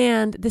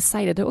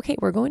decided, okay,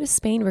 we're going to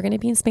Spain. We're going to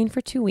be in Spain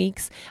for 2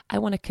 weeks. I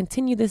want to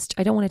continue this.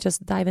 I don't want to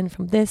just dive in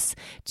from this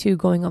to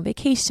going on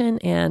vacation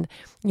and,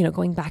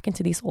 going back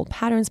into these old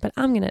patterns, but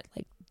I'm going to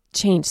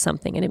change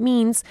something. And it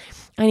means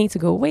I need to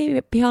go way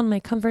beyond my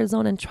comfort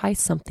zone and try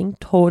something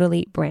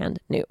totally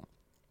brand new.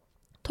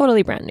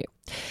 Totally brand new.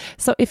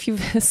 So if you've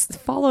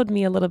followed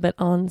me a little bit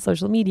on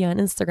social media and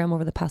Instagram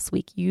over the past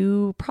week,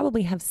 you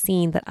probably have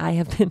seen that I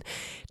have been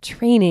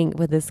training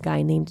with this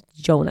guy named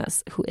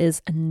Jonas, who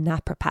is a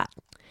Naprapath.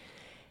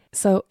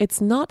 So it's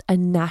not a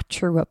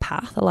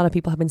naturopath. A lot of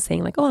people have been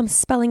saying like, oh, I'm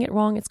spelling it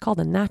wrong. It's called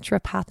a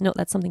naturopath. No,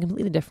 that's something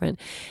completely different.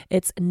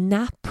 It's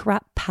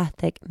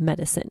Naprapathic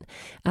medicine.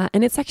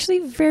 And it's actually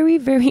very,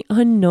 very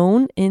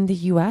unknown in the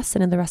US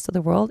and in the rest of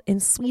the world. In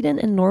Sweden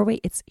and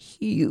Norway, it's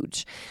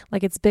huge.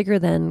 Like it's bigger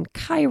than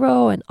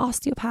chiro and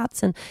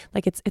osteopaths. And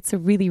it's a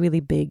really,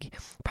 really big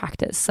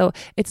practice. So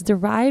it's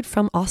derived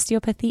from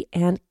osteopathy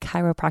and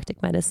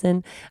chiropractic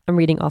medicine. I'm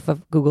reading off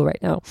of Google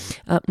right now.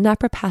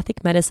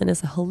 Naprapathic medicine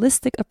is a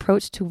holistic approach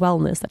to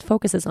wellness that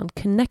focuses on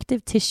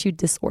connective tissue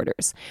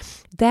disorders.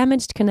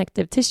 Damaged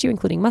connective tissue,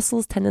 including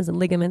muscles, tendons, and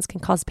ligaments,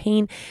 can cause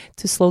pain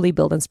to slowly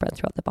build and spread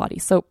throughout the body.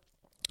 So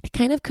it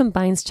kind of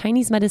combines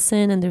Chinese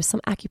medicine, and there's some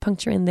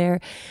acupuncture in there,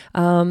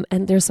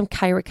 and there's some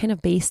kind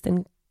of based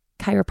in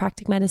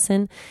chiropractic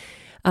medicine.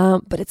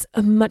 But it's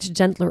a much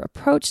gentler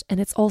approach, and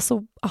it's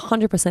also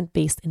 100%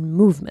 based in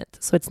movement.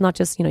 So it's not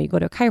just, you go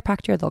to a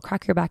chiropractor, they'll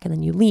crack your back and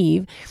then you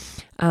leave.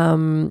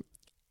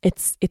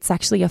 It's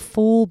actually a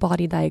full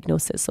body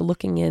diagnosis. So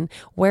looking in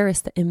where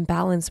is the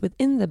imbalance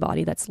within the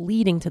body that's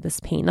leading to this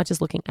pain, not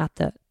just looking at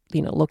the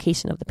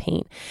location of the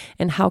pain,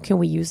 and how can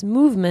we use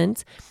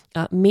movement,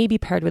 maybe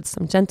paired with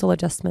some gentle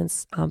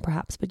adjustments,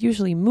 perhaps, but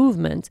usually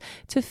movement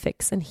to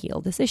fix and heal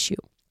this issue.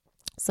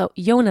 So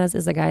Jonas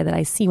is a guy that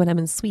I see when I'm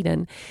in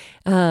Sweden,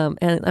 and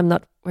I'm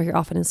not very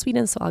often in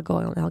Sweden, so I'll go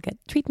and I'll get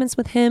treatments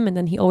with him, and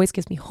then he always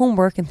gives me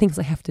homework and things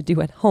I have to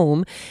do at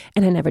home,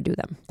 and I never do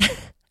them.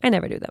 I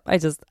never do them. I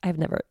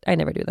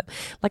never do them.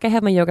 Like I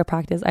have my yoga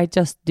practice. I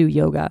just do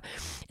yoga.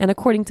 And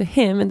according to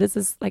him, and this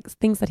is like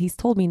things that he's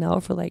told me now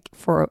for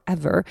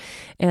forever,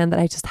 and that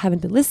I just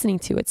haven't been listening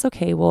to. It's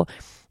okay. Well,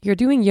 you're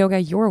doing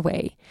yoga your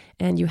way,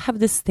 and you have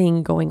this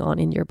thing going on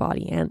in your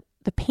body, and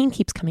the pain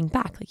keeps coming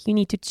back. Like you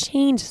need to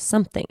change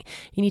something.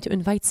 You need to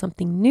invite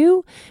something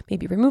new,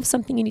 maybe remove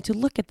something. You need to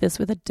look at this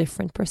with a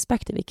different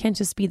perspective. It can't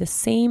just be the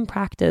same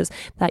practice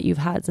that you've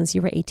had since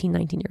you were 18,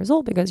 19 years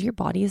old, because your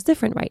body is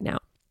different right now.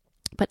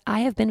 But I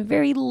have been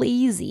very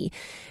lazy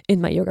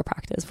in my yoga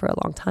practice for a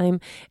long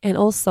time. And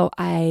also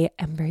I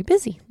am very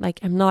busy. Like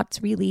I'm not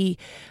really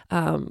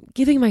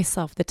giving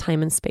myself the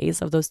time and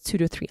space of those 2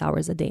 to 3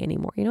 hours a day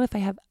anymore. You know, if I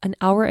have an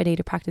hour a day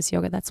to practice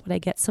yoga, that's what I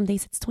get. Some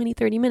days it's 20,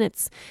 30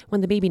 minutes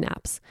when the baby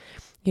naps.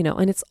 You know,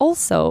 and it's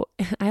also,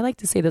 I like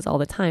to say this all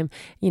the time,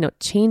 you know,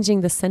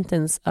 changing the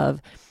sentence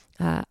of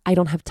I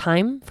don't have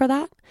time for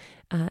that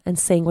and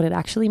saying what it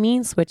actually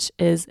means, which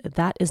is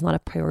that is not a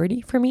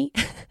priority for me.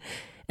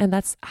 And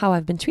that's how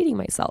I've been treating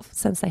myself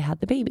since I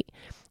had the baby.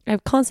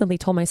 I've constantly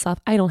told myself,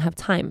 I don't have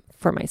time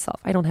for myself.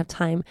 I don't have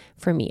time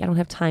for me. I don't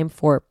have time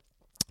for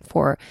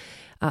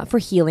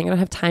healing. I don't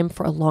have time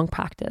for a long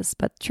practice.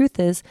 But truth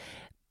is,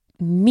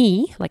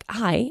 me, like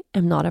I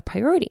am not a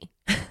priority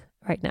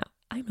right now.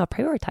 I'm not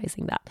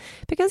prioritizing that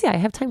because I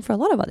have time for a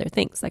lot of other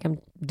things. Like I'm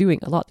doing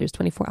a lot. There's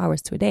 24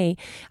 hours to a day.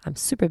 I'm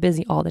super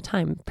busy all the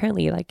time.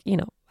 Apparently, like, you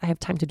know, I have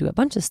time to do a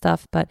bunch of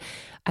stuff, but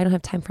I don't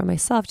have time for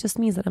myself. Just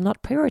means that I'm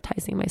not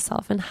prioritizing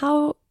myself. And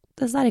how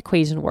does that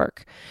equation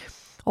work?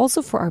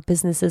 Also for our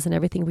businesses and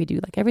everything we do,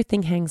 like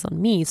everything hangs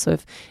on me. So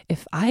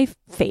if I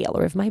fail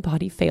or if my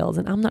body fails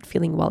and I'm not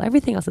feeling well,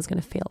 everything else is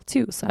going to fail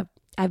too. So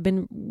I've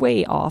been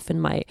way off in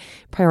my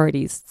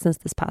priorities since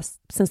this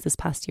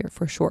past year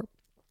for sure.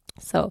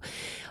 So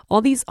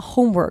all these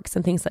homeworks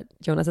and things that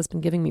Jonas has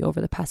been giving me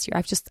over the past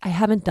year, I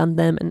haven't done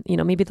them. And, you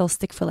know, maybe they'll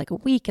stick for like a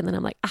week and then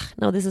I'm like,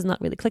 no, this is not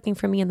really clicking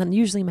for me. And then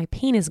usually my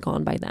pain is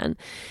gone by then.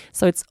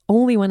 So it's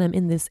only when I'm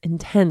in this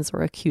intense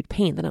or acute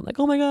pain that I'm like,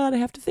 oh my God, I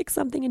have to fix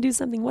something and do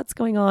something. What's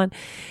going on?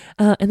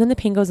 And then the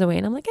pain goes away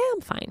and I'm like,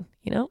 I'm fine,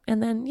 you know?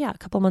 And then, a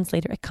couple months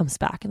later it comes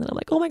back and then I'm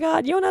like, oh my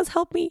God, Jonas,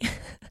 help me.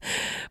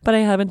 But I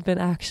haven't been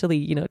actually,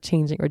 you know,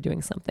 changing or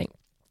doing something.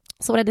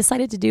 So what I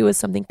decided to do is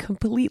something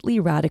completely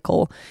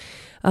radical.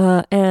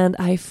 And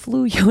I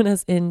flew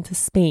Jonas into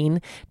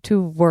Spain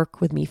to work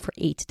with me for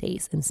 8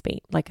 days in Spain,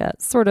 like a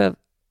sort of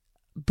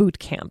boot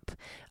camp.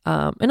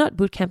 And not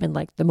boot camp in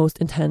like the most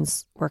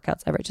intense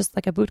workouts ever, just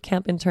like a boot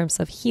camp in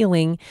terms of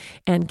healing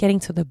and getting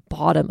to the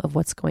bottom of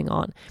what's going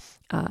on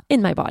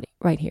in my body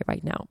right here,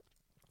 right now.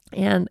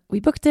 And we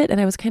booked it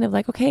and I was kind of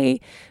like, okay, a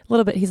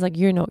little bit. He's like,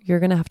 you're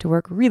going to have to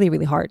work really,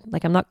 really hard.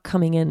 Like I'm not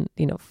coming in,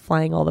 you know,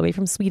 flying all the way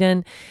from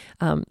Sweden,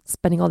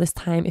 spending all this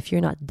time if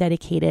you're not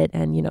dedicated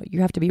and, you know,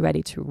 you have to be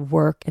ready to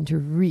work and to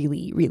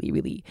really, really,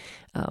 really,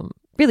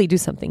 really do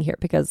something here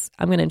because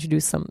I'm going to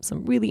introduce some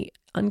really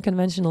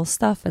unconventional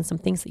stuff and some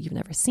things that you've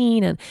never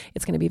seen. And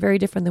it's going to be very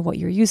different than what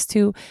you're used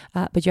to,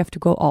 but you have to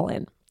go all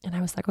in. And I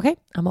was like, okay,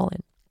 I'm all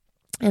in.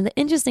 And the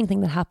interesting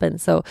thing that happened,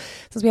 so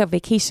since we have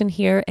vacation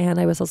here, and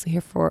I was also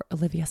here for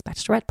Olivia's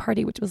bachelorette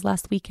party, which was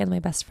last weekend, my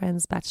best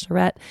friend's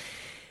bachelorette.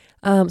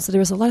 So there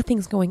was a lot of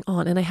things going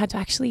on. And I had to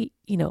actually,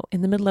 you know,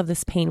 in the middle of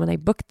this pain, when I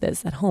booked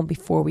this at home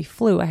before we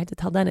flew, I had to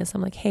tell Dennis,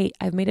 I'm like, hey,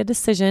 I've made a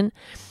decision.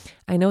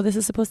 I know this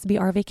is supposed to be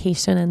our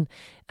vacation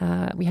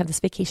and we have this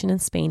vacation in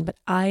Spain, but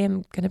I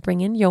am going to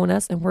bring in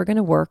Jonas and we're going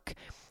to work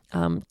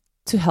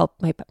to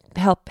help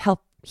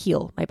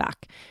heal my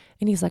back.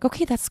 And he's like,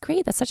 okay, that's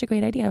great. That's such a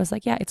great idea. I was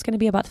like, yeah, it's going to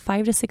be about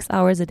 5 to 6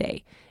 hours a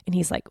day. And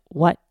he's like,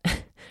 what?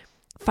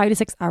 5 to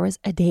 6 hours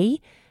a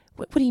day?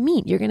 What do you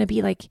mean? You're going to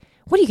be like,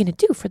 what are you going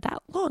to do for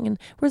that long? And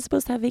we're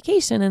supposed to have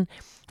vacation. And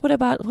what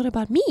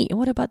about me? And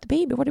what about the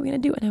baby? What are we going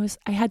to do? And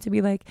I had to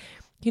be like,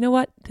 you know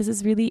what? This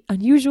is really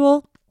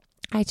unusual.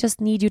 I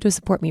just need you to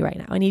support me right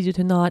now. I need you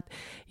to not,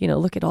 you know,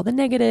 look at all the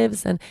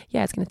negatives. And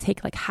yeah, it's going to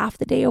take like half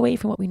the day away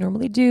from what we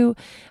normally do.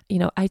 You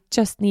know, I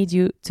just need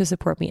you to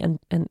support me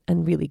and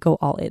really go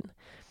all in.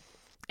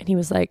 And he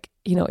was like,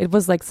 you know, it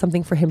was like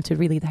something for him to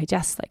really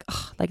digest, like,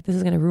 oh, like this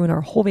is going to ruin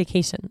our whole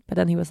vacation. But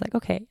then he was like,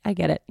 okay, I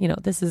get it. You know,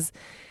 this is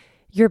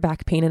your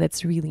back pain and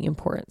it's really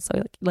important. So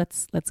like,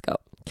 let's go.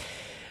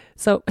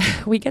 So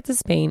we get to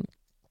Spain,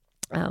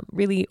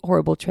 really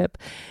horrible trip.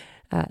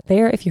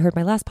 There, if you heard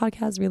my last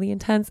podcast, really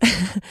intense.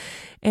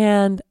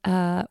 And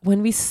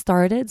when we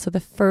started, so the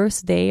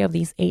first day of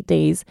these 8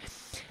 days,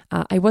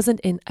 I wasn't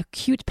in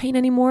acute pain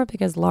anymore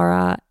because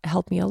Lara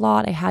helped me a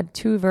lot. I had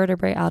 2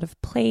 vertebrae out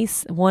of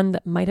place, one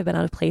that might have been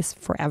out of place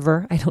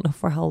forever. I don't know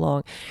for how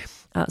long.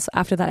 So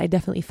after that, I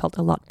definitely felt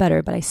a lot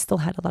better, but I still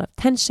had a lot of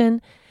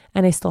tension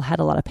and I still had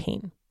a lot of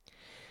pain.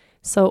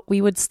 So we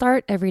would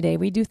start every day.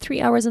 We do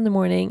 3 hours in the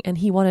morning and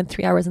he wanted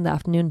 3 hours in the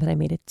afternoon, but I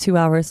made it 2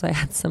 hours. So I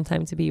had some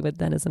time to be with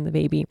Dennis and the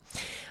baby.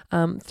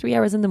 3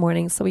 hours in the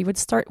morning. So we would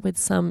start with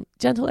some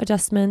gentle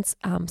adjustments,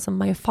 some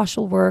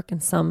myofascial work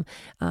and some,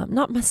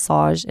 not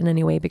massage in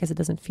any way because it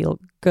doesn't feel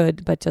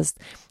good, but just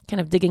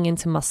kind of digging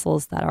into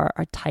muscles that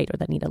are tight or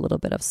that need a little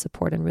bit of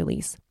support and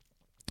release.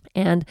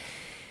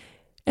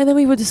 And then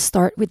we would just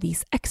start with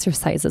these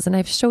exercises. And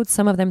I've showed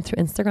some of them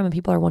through Instagram and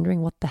people are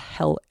wondering what the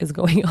hell is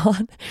going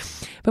on.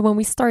 But when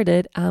we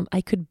started,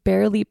 I could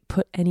barely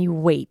put any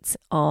weight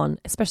on,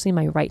 especially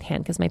my right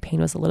hand, because my pain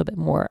was a little bit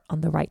more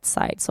on the right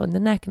side. So in the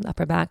neck and the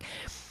upper back,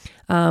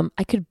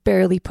 I could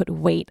barely put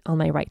weight on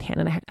my right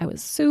hand. And I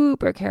was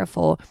super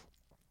careful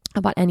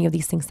about any of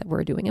these things that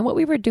we're doing. And what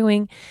we were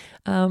doing,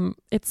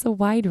 it's a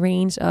wide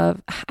range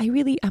of,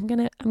 I'm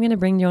gonna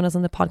bring Jonas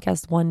on the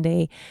podcast one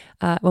day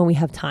when we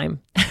have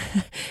time,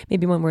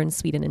 maybe when we're in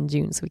Sweden in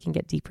June, so we can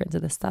get deeper into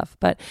this stuff.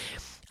 But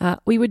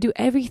we would do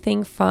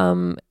everything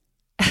from,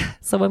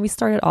 so when we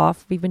started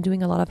off, we've been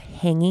doing a lot of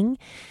hanging.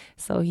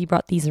 So he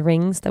brought these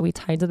rings that we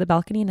tied to the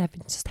balcony, and I've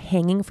been just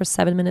hanging for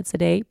 7 minutes a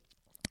day,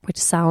 which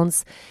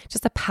sounds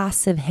just a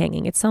passive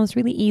hanging. It sounds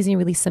really easy and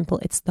really simple.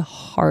 It's the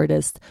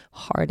hardest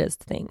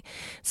thing.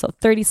 So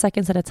 30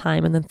 seconds at a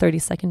time, and then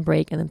 30-second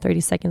break, and then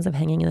 30 seconds of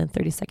hanging, and then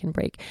 30-second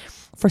break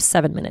for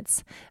 7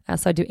 minutes.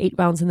 So I do 8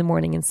 rounds in the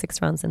morning and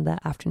 6 rounds in the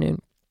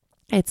afternoon.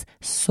 It's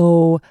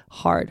so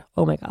hard.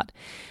 Oh my God.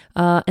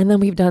 And then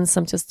we've done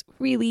some just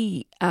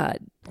really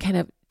kind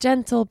of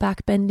gentle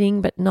back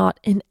bending, but not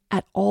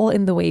at all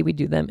in the way we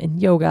do them in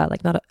yoga,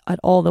 like not at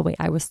all the way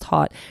I was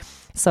taught.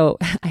 So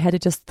I had to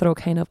just throw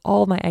kind of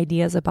all my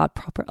ideas about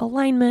proper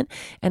alignment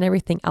and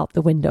everything out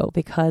the window,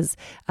 because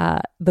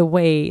the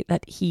way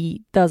that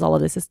he does all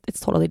of this it's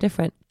totally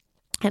different.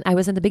 And I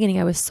was in the beginning,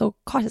 I was so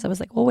cautious. I was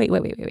like, well, wait.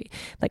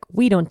 Like,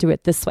 we don't do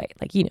it this way.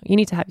 Like, you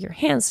need to have your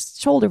hands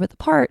shoulder width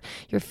apart,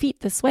 your feet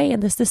this way,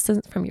 and this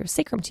distance from your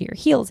sacrum to your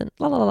heels, and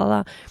la, la, la, la,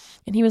 la.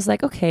 And he was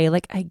like, okay,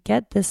 like, I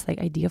get this like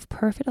idea of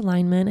perfect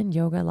alignment and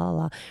yoga, la,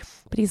 la, la.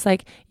 But he's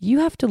like, you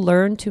have to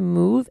learn to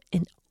move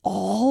in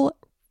all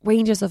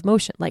ranges of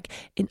motion, like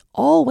in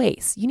all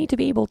ways. You need to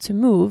be able to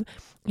move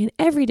in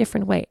every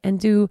different way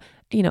and do,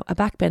 a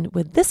back bend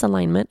with this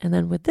alignment, and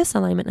then with this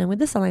alignment, and with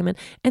this alignment,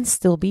 and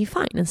still be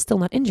fine and still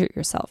not injure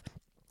yourself.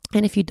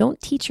 And if you don't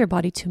teach your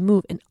body to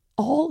move in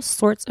all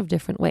sorts of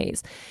different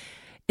ways,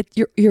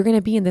 you're going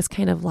to be in this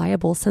kind of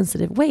liable,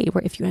 sensitive way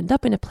where if you end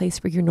up in a place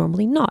where you're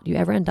normally not, you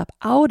ever end up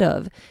out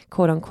of,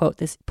 quote unquote,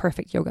 this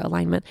perfect yoga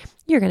alignment,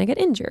 you're going to get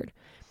injured.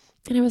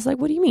 And I was like,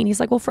 what do you mean? He's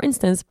like, well, for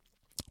instance,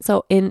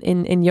 so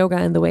in yoga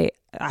and the way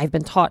I've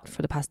been taught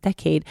for the past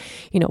decade,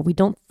 we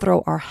don't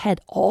throw our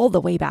head all the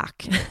way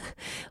back.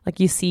 Like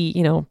you see,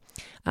 and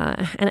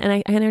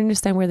I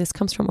understand where this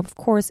comes from, of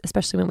course,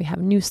 especially when we have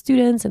new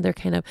students and they're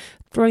kind of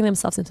throwing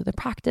themselves into the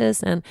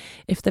practice. And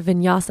if the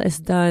vinyasa is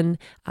done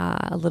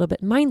a little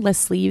bit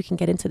mindlessly, you can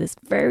get into this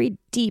very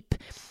deep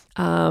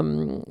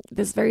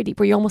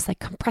where you almost like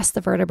compress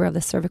the vertebra of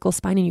the cervical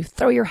spine and you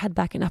throw your head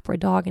back in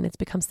upward dog, and it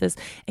becomes this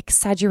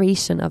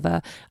exaggeration of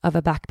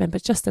a back bend,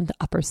 but just in the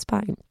upper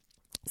spine.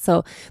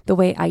 So the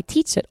way I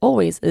teach it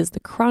always is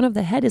the crown of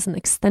the head is an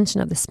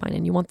extension of the spine,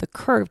 and you want the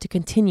curve to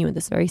continue in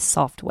this very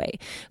soft way.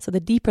 So the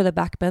deeper the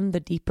back bend,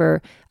 the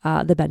deeper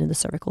the bend in the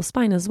cervical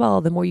spine as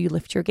well, the more you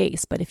lift your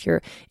gaze. But if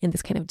you're in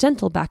this kind of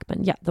gentle back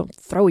bend, don't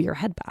throw your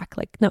head back,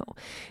 like no.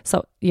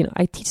 So,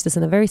 I teach this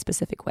in a very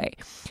specific way.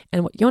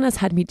 And what Jonas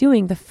had me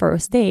doing the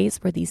first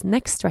days were these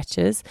neck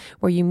stretches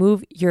where you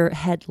move your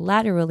head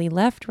laterally,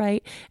 left,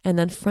 right, and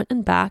then front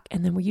and back,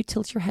 and then where you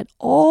tilt your head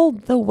all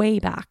the way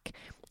back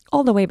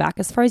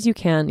as far as you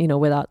can,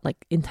 without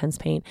like intense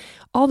pain,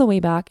 all the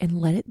way back,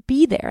 and let it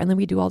be there. And then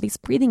we do all these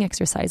breathing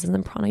exercises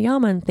and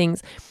pranayama and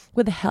things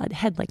with the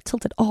head like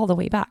tilted all the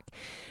way back.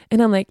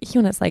 And I'm like,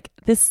 Jonas, like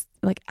this,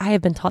 like I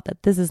have been taught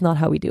that this is not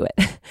how we do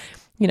it.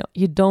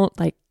 You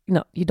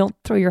don't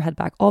throw your head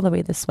back all the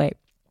way this way.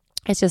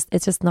 It's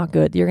just not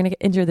good. You're going to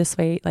get injured this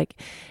way.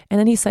 And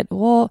then he said,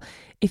 well,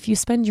 if you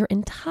spend your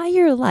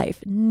entire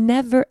life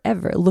never,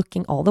 ever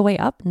looking all the way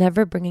up,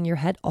 never bringing your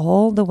head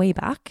all the way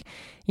back,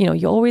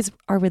 you always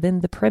are within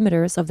the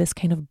perimeters of this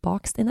kind of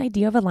boxed in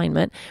idea of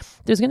alignment.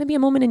 There's going to be a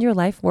moment in your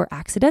life where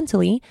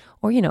accidentally,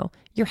 or,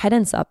 your head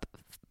ends up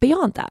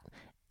beyond that.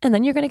 And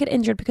then you're going to get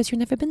injured because you've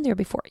never been there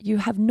before. You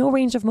have no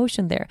range of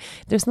motion there.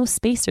 There's no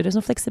space there. There's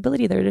no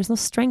flexibility there. There's no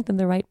strength in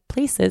the right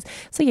places.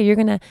 So you're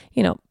going to,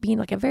 be in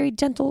like a very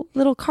gentle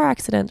little car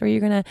accident, or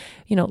you're going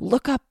to,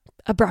 look up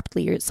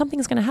abruptly, or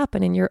something's going to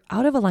happen and you're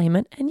out of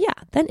alignment. And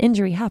then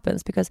injury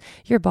happens because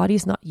your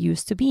body's not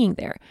used to being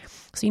there.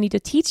 So you need to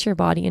teach your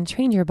body and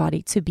train your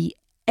body to be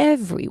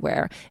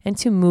everywhere and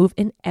to move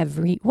in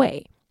every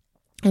way.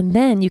 And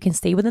then you can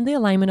stay within the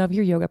alignment of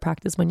your yoga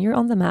practice when you're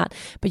on the mat,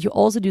 but you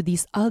also do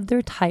these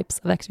other types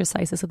of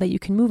exercises so that you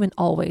can move in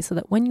all ways, so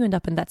that when you end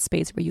up in that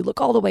space where you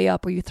look all the way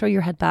up or you throw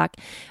your head back,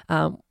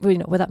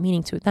 without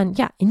meaning to, then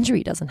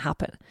injury doesn't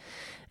happen.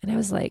 And I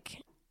was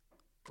like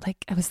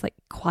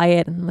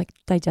quiet and like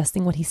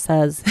digesting what he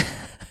says.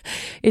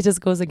 It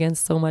just goes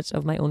against so much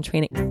of my own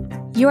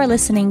training. You are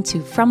listening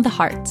to From the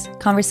Heart,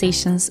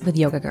 Conversations with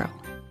Yoga Girl.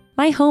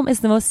 My home is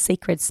the most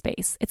sacred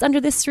space. It's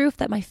under this roof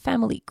that my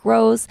family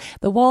grows.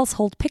 The walls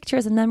hold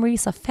pictures and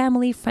memories of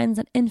family, friends,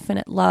 and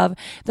infinite love.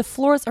 The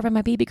floors are where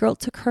my baby girl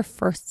took her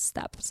first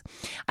steps.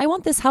 I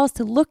want this house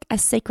to look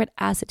as sacred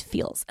as it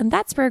feels, and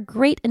that's where a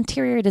great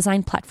interior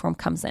design platform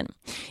comes in.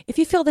 If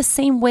you feel the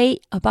same way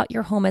about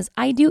your home as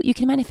I do, you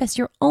can manifest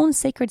your own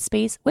sacred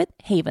space with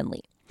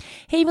Havenly.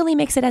 Havenly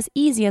makes it as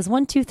easy as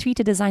 1, 2, 3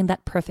 to design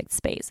that perfect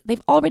space.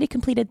 They've already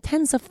completed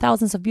tens of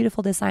thousands of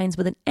beautiful designs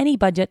within any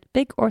budget,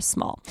 big or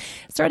small.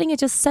 Starting at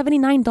just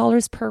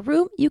 $79 per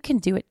room, you can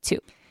do it too.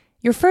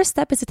 Your first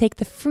step is to take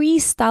the free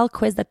style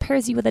quiz that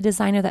pairs you with a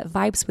designer that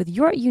vibes with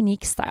your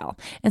unique style.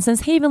 And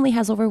since Havenly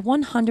has over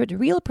 100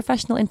 real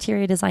professional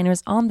interior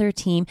designers on their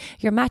team,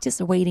 your match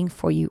is waiting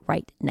for you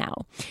right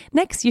now.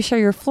 Next, you share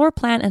your floor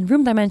plan and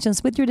room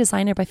dimensions with your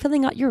designer by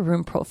filling out your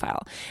room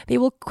profile. They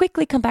will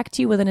quickly come back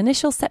to you with an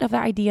initial set of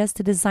ideas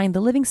to design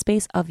the living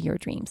space of your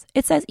dreams.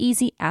 It's as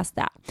easy as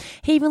that.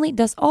 Havenly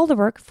does all the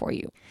work for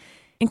you.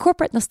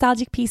 Incorporate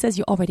nostalgic pieces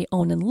you already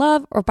own and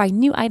love, or buy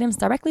new items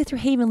directly through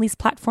Havenly's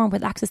platform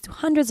with access to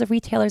hundreds of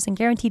retailers and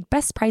guaranteed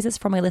best prices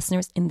for my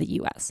listeners in the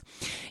US.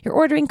 Your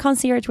ordering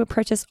concierge will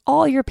purchase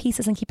all your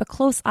pieces and keep a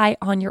close eye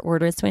on your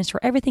orders to ensure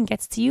everything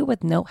gets to you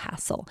with no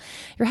hassle.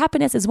 Your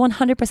happiness is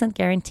 100%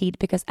 guaranteed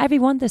because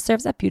everyone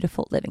deserves a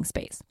beautiful living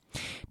space.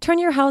 Turn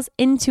your house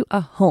into a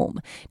home.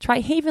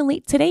 Try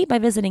Havenly today by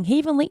visiting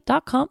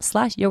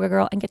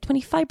havenly.com/yogagirl and get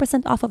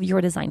 25% off of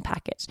your design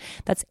package.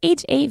 That's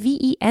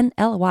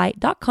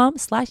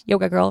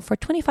havenly.com/yogagirl for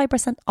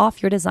 25%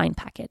 off your design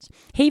package.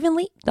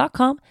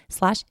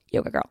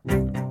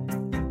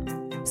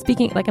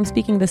 havenly.com/yogagirl. I'm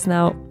speaking this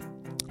now,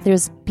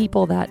 there's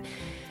people that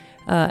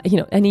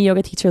any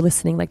yoga teacher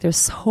listening, like there's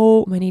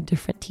so many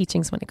different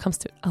teachings when it comes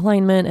to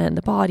alignment and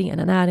the body and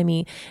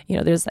anatomy.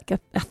 There's like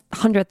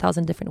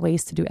 100,000 different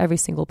ways to do every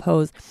single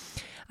pose.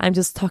 I'm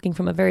just talking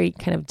from a very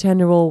kind of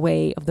general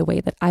way of the way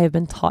that I have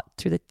been taught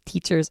through the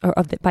teachers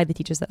by the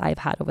teachers that I've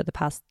had over the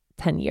past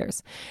 10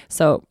 years.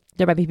 So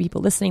there might be people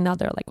listening now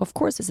that are like, of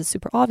course, this is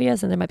super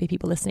obvious. And there might be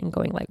people listening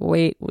going like,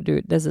 wait,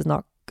 dude, this is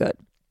not good.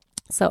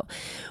 So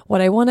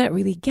what I want to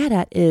really get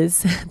at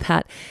is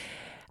that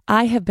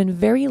I have been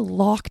very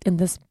locked in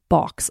this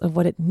box of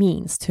what it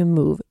means to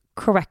move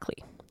correctly,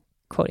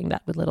 quoting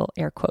that with little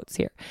air quotes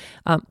here,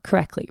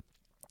 correctly.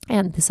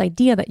 And this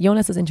idea that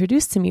Jonas has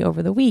introduced to me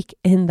over the week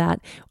in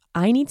that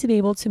I need to be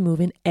able to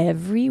move in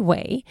every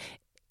way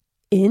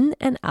in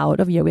and out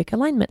of yogic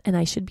alignment. And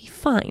I should be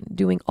fine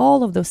doing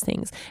all of those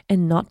things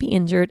and not be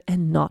injured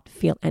and not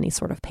feel any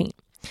sort of pain.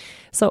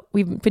 So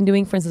we've been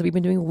doing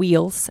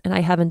wheels, and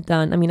I've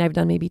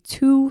done maybe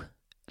two,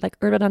 like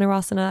Urdhva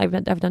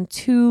Dhanurasana. I've done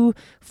 2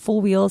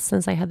 full wheels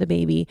since I had the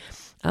baby.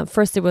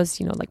 First it was,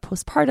 like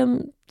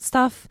postpartum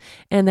stuff.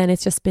 And then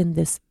it's just been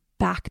this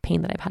back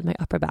pain that I've had in my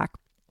upper back.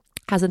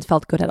 Hasn't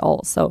felt good at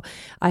all. So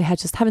I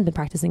haven't been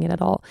practicing it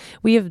at all.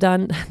 We have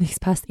done these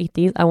past 8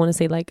 days, I want to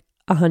say like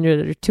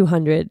 100 or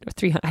 200 or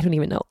 300. I don't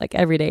even know, like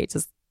every day,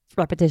 just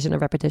repetition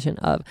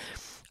of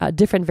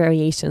different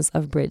variations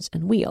of bridge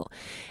and wheel.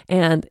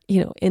 And,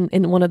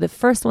 in one of the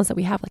first ones that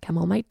we have, like I'm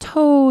on my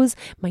toes,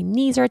 my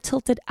knees are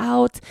tilted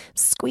out,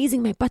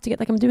 squeezing my butt to get,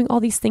 like I'm doing all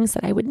these things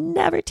that I would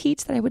never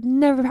teach, that I would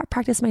never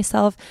practice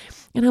myself.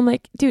 And I'm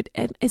like, dude,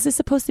 is this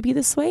supposed to be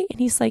this way? And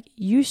he's like,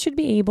 you should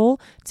be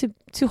able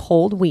to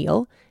hold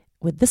wheel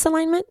with this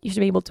alignment. You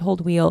should be able to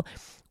hold wheel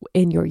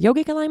in your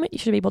yogic alignment. You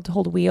should be able to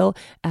hold wheel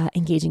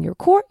engaging your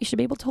core. You should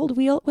be able to hold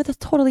wheel with a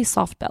totally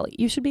soft belly.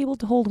 You should be able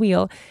to hold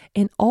wheel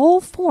in all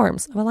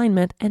forms of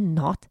alignment and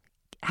not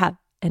have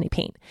any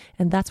pain.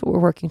 And that's what we're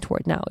working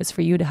toward now, is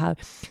for you to have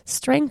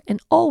strength in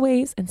all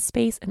ways and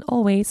space in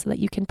all ways so that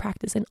you can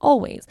practice in all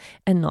ways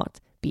and not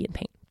be in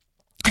pain.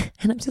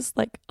 And I'm just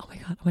like, oh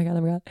my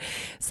God.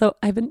 So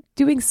I've been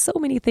doing so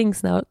many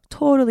things now,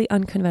 totally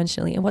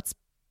unconventionally. And what's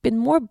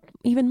been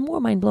even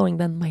more mind-blowing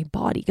than my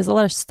body, because a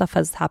lot of stuff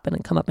has happened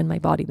and come up in my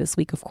body this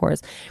week, of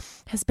course,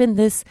 has been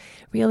this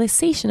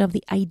realization of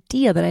the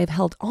idea that I've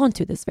held on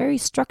to, this very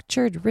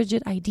structured,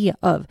 rigid idea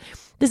of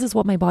this is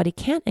what my body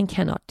can and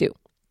cannot do.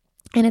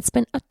 And it's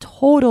been a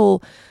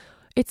total,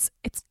 it's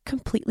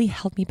completely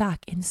held me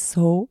back in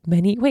so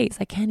many ways.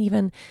 I can't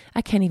even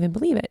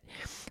believe it.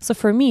 So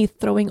for me,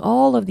 throwing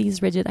all of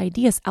these rigid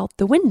ideas out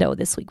the window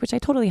this week, which I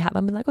totally have,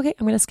 I'm like, okay,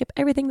 I'm going to skip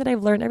everything that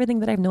I've learned,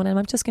 everything that I've known, and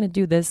I'm just going to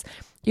do this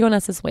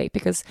Jonas' way,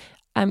 because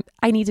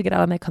I need to get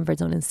out of my comfort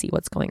zone and see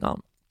what's going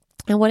on.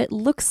 And what it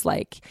looks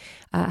like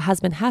has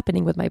been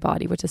happening with my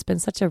body, which has been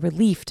such a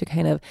relief to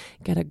kind of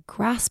get a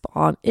grasp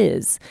on,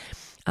 is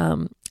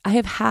I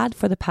have had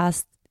for the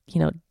past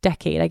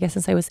decade, I guess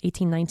since I was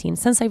 18, 19,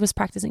 since I was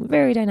practicing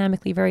very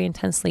dynamically, very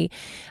intensely,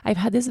 I've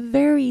had this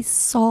very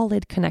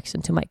solid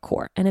connection to my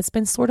core. And it's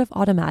been sort of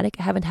automatic.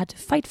 I haven't had to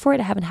fight for it.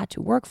 I haven't had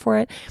to work for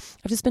it.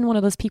 I've just been one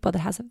of those people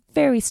that has a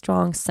very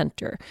strong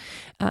center,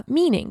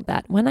 meaning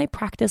that when I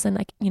practice and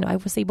I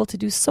was able to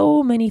do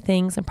so many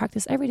things and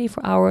practice every day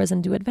for hours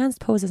and do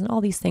advanced poses and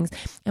all these things.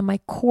 And my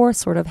core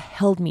sort of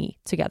held me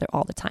together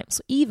all the time.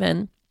 So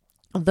even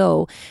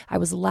though I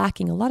was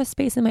lacking a lot of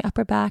space in my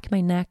upper back, my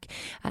neck,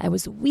 I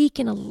was weak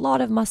in a lot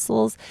of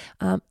muscles.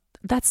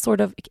 That's sort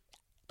of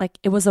like,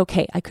 it was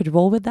okay. I could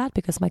roll with that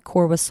because my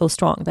core was so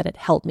strong that it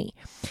held me.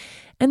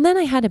 And then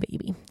I had a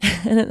baby.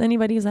 And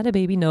anybody who's had a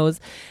baby knows,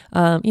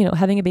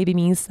 having a baby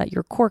means that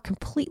your core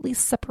completely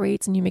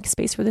separates and you make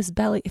space for this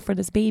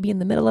baby in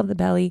the middle of the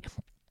belly.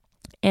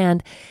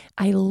 And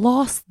I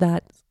lost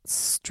that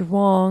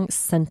strong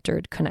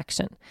centered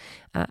connection.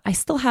 I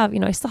still have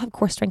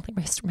core strength,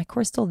 like my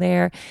core is still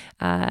there.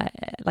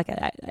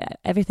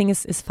 Everything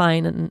is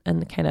fine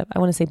and kind of, I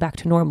want to say back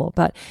to normal,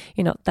 but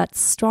that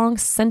strong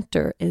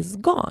center is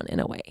gone in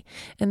a way.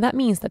 And that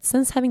means that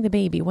since having the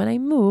baby, when I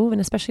move,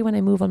 and especially when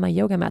I move on my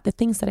yoga mat, the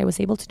things that I was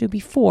able to do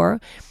before,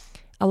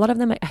 a lot of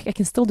them, I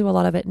can still do a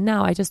lot of it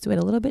now. I just do it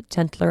a little bit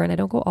gentler and I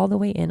don't go all the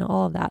way in,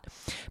 all of that.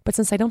 But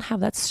since I don't have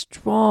that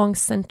strong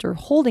center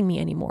holding me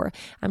anymore,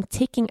 I'm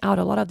taking out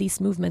a lot of these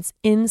movements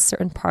in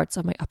certain parts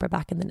of my upper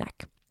back and the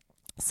neck.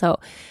 So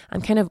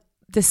I'm kind of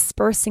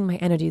dispersing my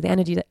energy. The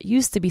energy that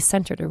used to be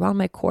centered around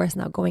my core is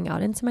now going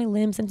out into my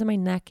limbs, into my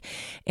neck.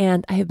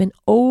 And I have been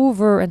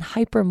over and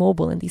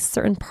hypermobile in these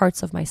certain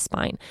parts of my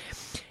spine.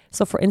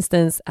 So for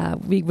instance,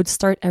 we would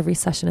start every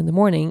session in the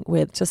morning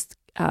with just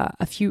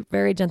a few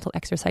very gentle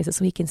exercises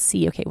so we can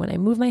see, okay, when I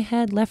move my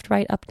head left,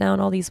 right, up, down,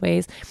 all these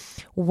ways,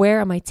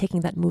 where am I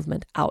taking that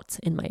movement out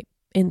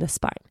in the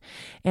spine?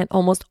 And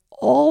almost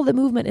all the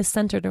movement is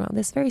centered around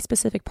this very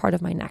specific part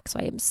of my neck. So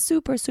I am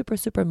super, super,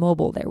 super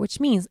mobile there, which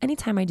means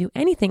anytime I do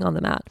anything on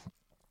the mat,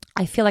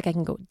 I feel like I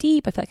can go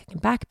deep, I feel like I can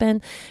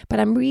backbend, but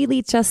I'm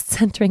really just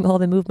centering all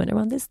the movement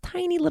around this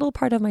tiny little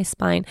part of my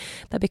spine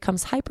that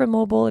becomes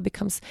hypermobile. It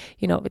becomes,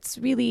 it's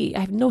really, I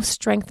have no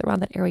strength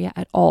around that area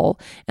at all.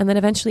 And then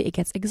eventually it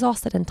gets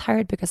exhausted and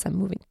tired because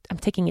I'm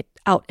taking it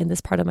out in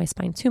this part of my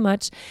spine too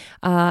much.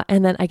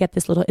 And then I get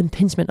this little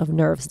impingement of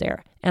nerves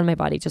there and my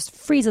body just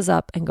freezes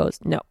up and goes,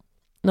 no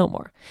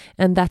more.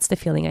 And that's the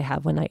feeling I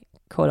have when I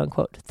quote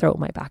unquote throw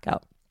my back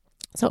out.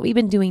 So what we've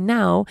been doing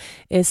now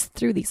is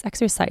through these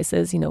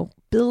exercises,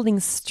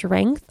 building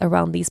strength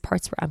around these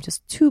parts where I'm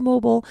just too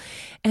mobile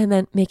and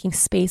then making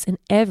space in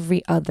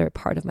every other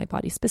part of my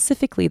body,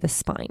 specifically the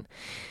spine.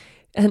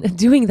 And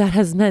doing that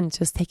has meant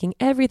just taking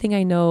everything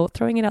I know,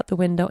 throwing it out the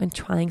window and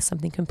trying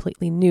something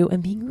completely new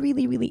and being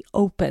really, really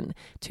open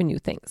to new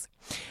things.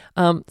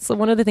 So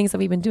one of the things that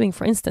we've been doing,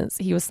 for instance,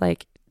 he was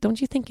like, don't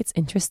you think it's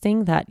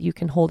interesting that you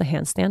can hold a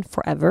handstand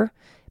forever,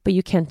 but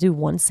you can't do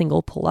one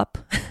single pull-up?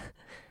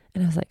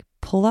 And I was like,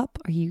 pull-up?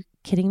 Are you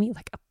kidding me?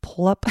 Like a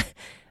pull-up?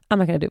 I'm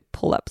not going to do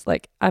pull-ups.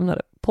 Like I'm not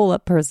a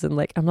pull-up person.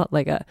 Like I'm not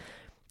like a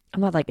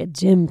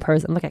gym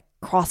person. I'm like a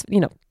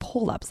CrossFit,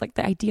 pull-ups. Like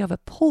the idea of a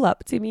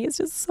pull-up to me is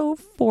just so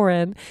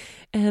foreign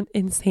and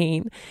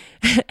insane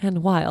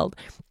and wild.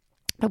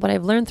 But what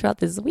I've learned throughout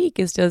this week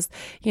is just,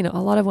 a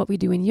lot of what we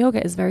do in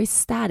yoga is very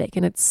static,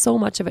 and it's so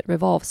much of it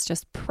revolves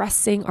just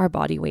pressing our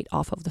body weight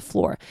off of the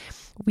floor.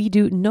 We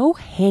do no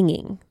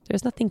hanging.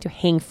 There's nothing to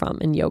hang from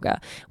in yoga.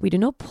 We do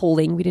no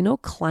pulling. We do no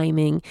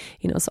climbing,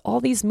 so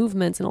all these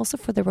movements, and also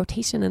for the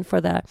rotation and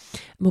for the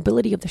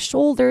mobility of the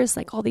shoulders,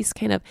 like all these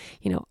kind of,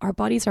 our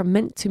bodies are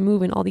meant to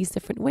move in all these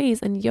different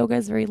ways. And yoga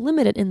is very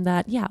limited in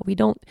that, we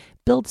don't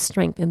build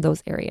strength in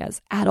those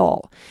areas at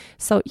all.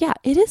 So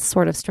it is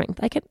sort of strength.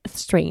 It's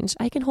strange.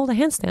 I can hold a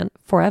handstand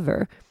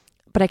forever,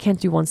 but I can't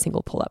do one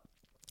single pull-up.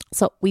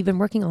 So we've been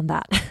working on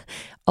that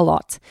a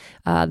lot.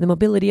 The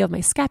mobility of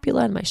my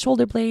scapula and my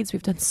shoulder blades,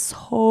 we've done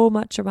so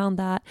much around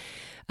that.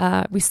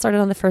 We started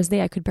on the first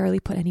day, I could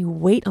barely put any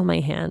weight on my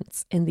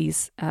hands in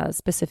these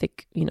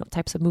specific,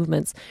 types of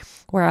movements.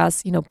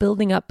 Whereas,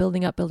 building up.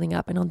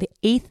 And on the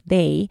 8th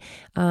day,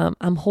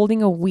 I'm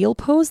holding a wheel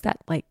pose that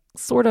like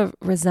sort of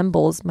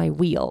resembles my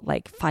wheel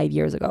like 5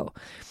 years ago.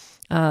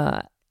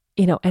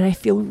 And I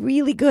feel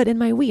really good in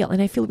my wheel,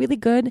 and I feel really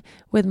good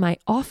with my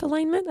off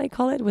alignment. I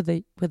call it with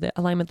the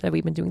alignment that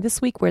we've been doing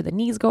this week, where the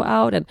knees go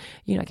out, and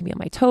I can be on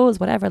my toes,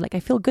 whatever. Like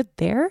I feel good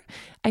there.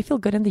 I feel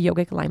good in the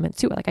yogic alignment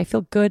too. Like I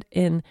feel good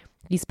in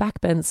these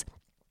back bends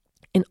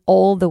in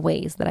all the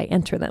ways that I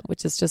enter them,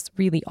 which is just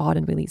really odd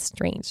and really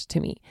strange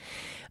to me.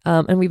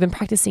 And we've been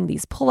practicing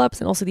these pull-ups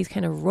and also these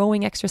kind of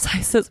rowing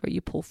exercises where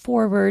you pull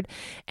forward.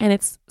 And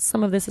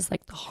some of this is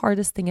like the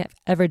hardest thing I've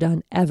ever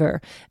done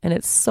ever. And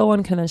it's so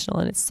unconventional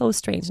and it's so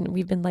strange. And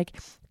we've been like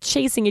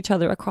chasing each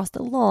other across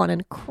the lawn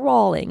and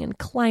crawling and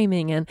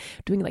climbing and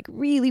doing like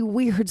really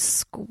weird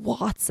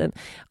squats. And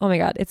oh my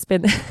God, it's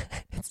been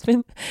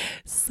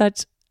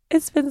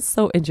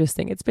so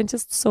interesting. It's been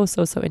just so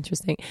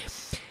interesting.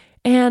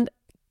 And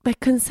my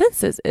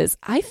consensus is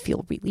I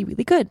feel really,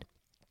 really good.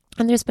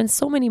 And there's been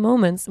so many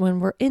moments when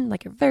we're in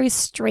like a very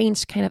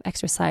strange kind of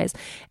exercise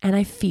and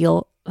I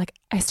feel like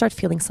I start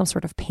feeling some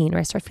sort of pain or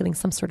I start feeling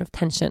some sort of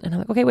tension. And I'm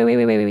like, okay,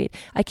 wait.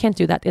 I can't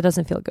do that. It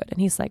doesn't feel good. And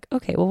he's like,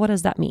 okay, well, what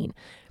does that mean?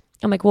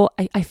 I'm like, well,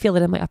 I feel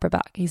it in my upper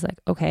back. He's like,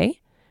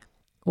 okay,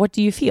 what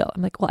do you feel?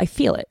 I'm like, well, I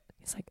feel it.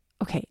 He's like,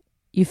 okay,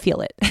 you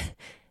feel it.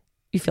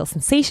 You feel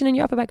sensation in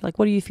your upper back. Like,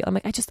 what do you feel? I'm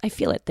like, I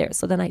feel it there.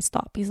 So then I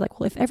stop. He's like,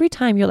 well, if every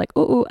time you're like,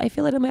 oh, I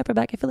feel it in my upper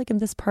back, I feel like in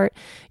this part,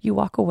 you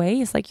walk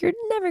away. It's like, you're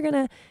never going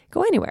to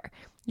go anywhere.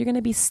 You're going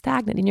to be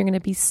stagnant and you're going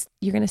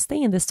to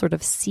stay in this sort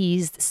of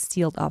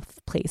sealed off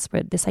place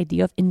where this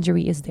idea of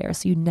injury is there.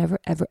 So you never,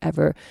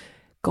 ever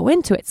go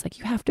into it. It's like,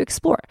 you have to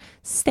explore,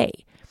 stay.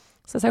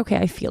 So it's like, okay,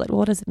 I feel it. Well,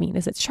 what does it mean?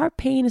 Is it sharp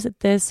pain? Is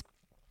it this?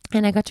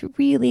 And I got to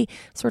really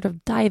sort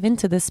of dive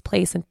into this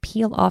place and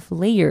peel off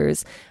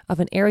layers of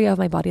an area of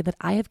my body that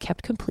I have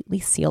kept completely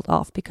sealed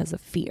off because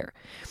of fear.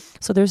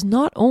 So there's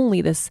not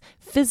only this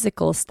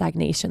physical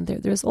stagnation,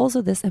 there's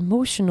also this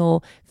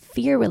emotional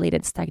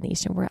fear-related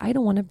stagnation where I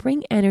don't want to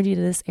bring energy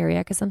to this area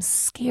because I'm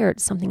scared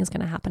something is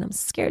going to happen. I'm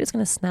scared it's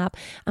going to snap.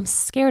 I'm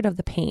scared of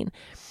the pain.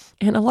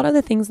 And a lot of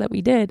the things that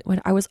we did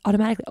when I was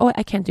automatically,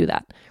 I can't do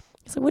that.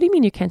 He's like, what do you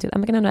mean you can't do that?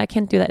 I'm like, no, I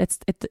can't do that.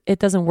 It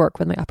doesn't work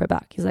with my upper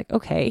back. He's like,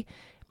 okay.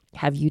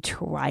 Have you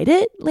tried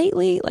it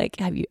lately? Like,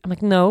 I'm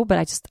like, no, but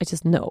I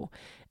just know.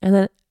 And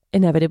then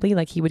inevitably,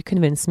 like he would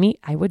convince me,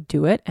 I would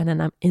do it. And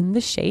then I'm in the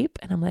shape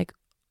and I'm like,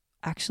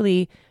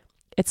 actually,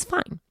 it's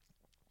fine.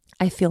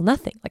 I feel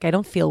nothing. Like I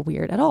don't feel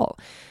weird at all.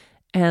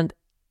 And,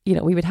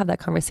 we would have that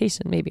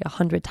conversation maybe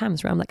 100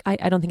 times where I'm like,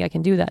 I don't think I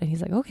can do that. And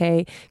he's like,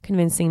 okay,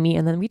 convincing me.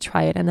 And then we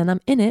try it and then I'm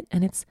in it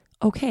and it's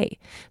okay.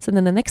 So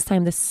then the next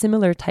time this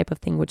similar type of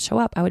thing would show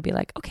up, I would be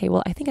like, okay,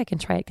 well, I think I can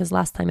try it because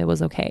last time it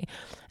was okay.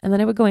 And then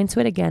I would go into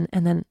it again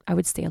and then I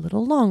would stay a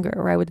little longer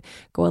or I would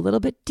go a little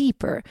bit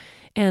deeper.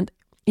 And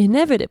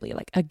inevitably,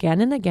 like again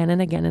and again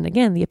and again and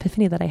again, the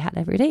epiphany that I had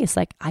every day is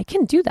like, I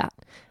can do that.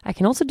 I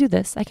can also do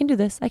this. I can do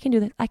this. I can do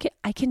this. I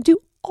can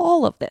do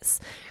all of this.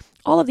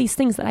 All of these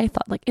things that I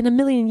thought like in a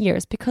million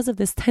years because of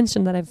this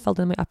tension that I've felt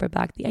in my upper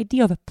back, the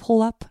idea of a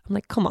pull up, I'm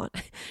like, come on.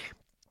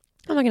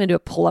 I'm not going to do a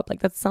pull-up.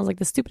 Like that sounds like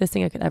the stupidest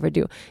thing I could ever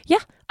do. Yeah,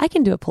 I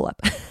can do a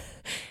pull-up.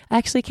 I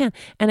actually can.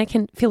 And I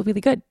can feel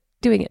really good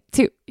doing it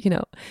too.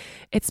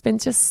 It's been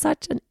just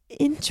such an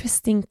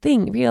interesting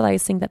thing,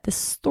 realizing that the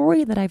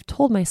story that I've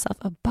told myself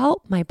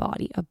about my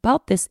body,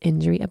 about this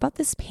injury, about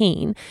this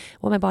pain,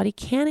 what my body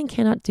can and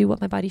cannot do,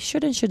 what my body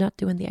should and should not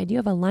do, and the idea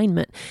of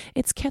alignment,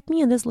 it's kept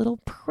me in this little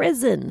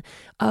prison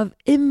of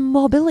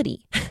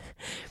immobility. And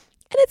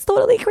it's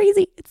totally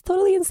crazy. It's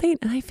totally insane.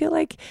 And I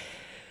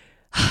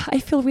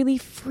feel really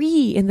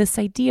free in this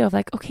idea of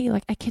like, okay,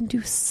 like I can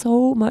do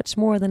so much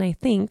more than I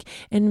think.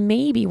 And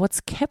maybe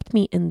what's kept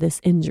me in this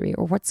injury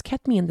or what's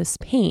kept me in this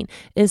pain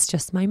is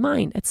just my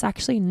mind. It's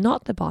actually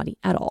not the body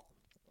at all.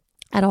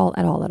 At all,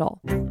 at all, at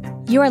all.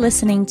 You are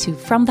listening to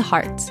From the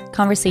Heart,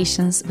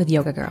 Conversations with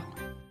Yoga Girl.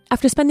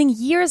 After spending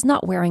years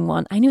not wearing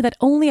one, I knew that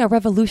only a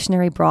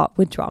revolutionary bra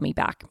would draw me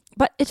back.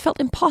 But it felt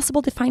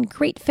impossible to find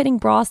great fitting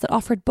bras that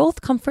offered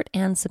both comfort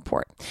and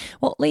support.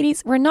 Well,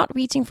 ladies, we're not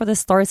reaching for the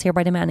stars here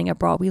by demanding a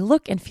bra we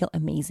look and feel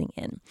amazing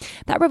in.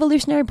 That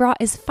revolutionary bra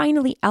is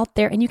finally out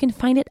there and you can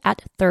find it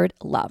at Third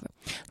Love.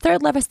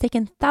 Third Love has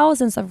taken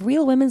thousands of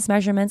real women's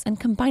measurements and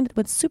combined it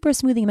with super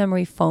smoothing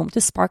memory foam to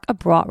spark a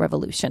bra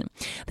revolution.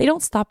 They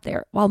don't stop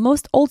there. While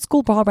most old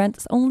school bra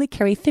brands only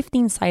carry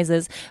 15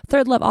 sizes,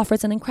 Third Love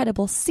offers an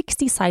incredible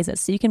 60 sizes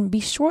so you can be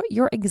sure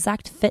your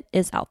exact fit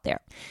is out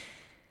there.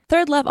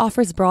 Third Love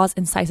offers bras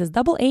in sizes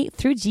AA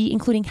through G,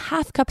 including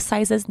half cup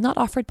sizes not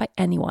offered by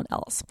anyone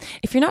else.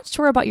 If you're not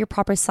sure about your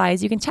proper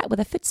size, you can chat with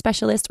a fit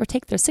specialist or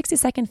take their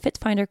 60-second fit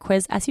finder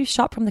quiz as you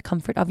shop from the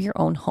comfort of your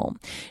own home.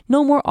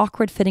 No more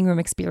awkward fitting room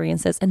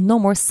experiences and no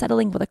more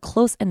settling with a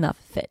close enough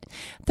fit.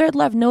 Third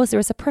Love knows there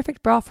is a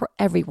perfect bra for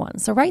everyone.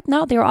 So right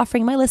now they are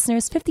offering my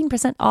listeners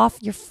 15%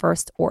 off your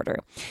first order.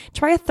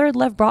 Try a Third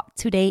Love bra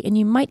today and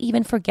you might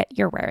even forget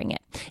you're wearing it.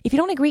 If you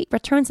don't agree,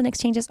 returns and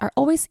exchanges are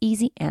always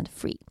easy and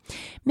free.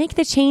 Make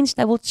the change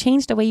that will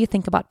change the way you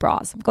think about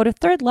bras. Go to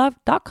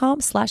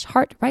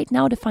thirdlove.com/heart right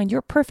now to find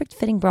your perfect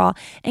fitting bra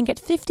and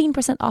get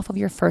 15% off of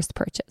your first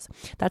purchase.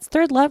 That's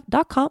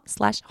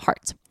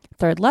thirdlove.com/heart.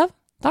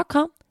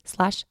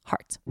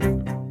 thirdlove.com/heart.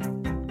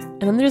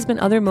 And then there's been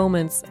other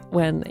moments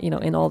when,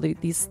 in all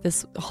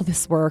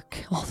this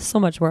work, so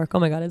much work. Oh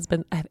my God,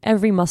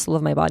 every muscle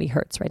of my body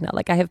hurts right now.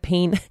 Like I have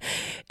pain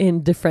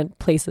in different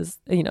places,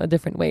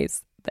 different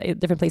ways.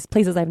 Different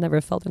places I've never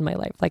felt in my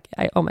life.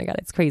 Oh my God,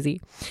 it's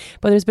crazy.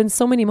 But there's been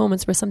so many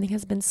moments where something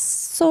has been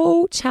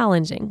so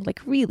challenging, like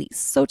really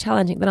so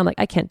challenging that I'm like,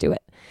 I can't do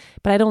it.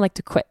 But I don't like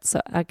to quit.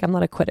 So I'm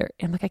not a quitter.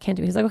 I'm like, I can't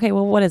do it. He's like, okay,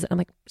 well, what is it? I'm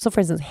like, so for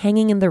instance,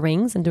 hanging in the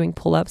rings and doing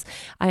pull-ups.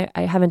 I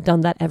haven't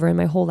done that ever in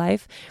my whole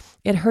life.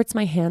 It hurts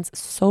my hands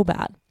so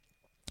bad.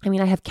 I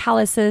mean, I have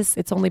calluses.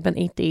 It's only been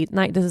 8 days.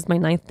 This is my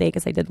 9th day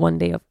because I did 1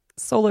 day of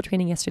solo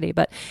training yesterday,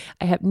 but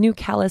I have new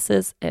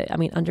calluses.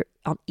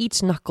 On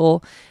each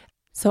knuckle.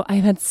 So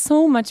I've had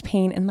so much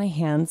pain in my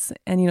hands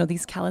and,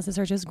 these calluses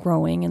are just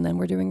growing and then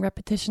we're doing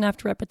repetition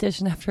after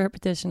repetition after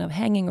repetition of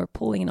hanging or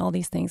pulling and all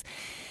these things.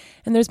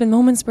 And there's been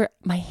moments where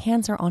my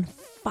hands are on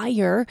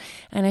fire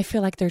and I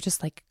feel like they're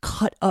just like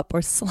cut up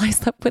or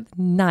sliced up with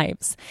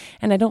knives.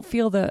 And I don't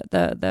feel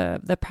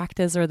the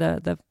practice or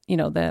the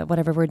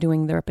whatever we're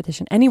doing, the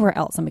repetition anywhere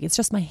else. I'm like, it's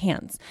just my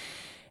hands.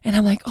 And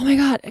I'm like, oh my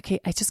God, okay,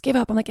 I just gave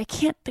up. I'm like, I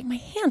can't think my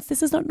hands.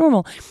 This is not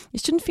normal.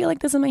 It shouldn't feel like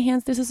this in my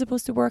hands. This is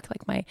supposed to work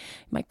like my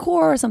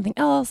core or something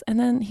else. And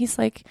then he's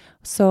like,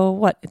 so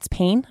what? It's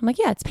pain? I'm like,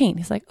 yeah, it's pain.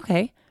 He's like,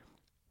 okay,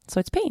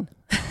 so it's pain.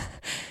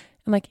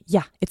 I'm like,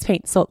 yeah, it's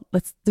pain. So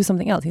let's do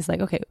something else. He's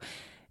like, okay,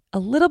 a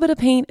little bit of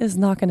pain is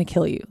not going to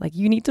kill you. Like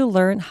you need to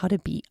learn how to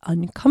be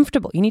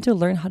uncomfortable. You need to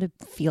learn how to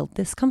feel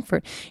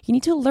discomfort. You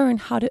need to learn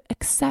how to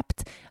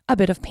accept a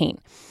bit of pain.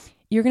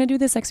 you're going to do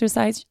this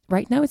exercise.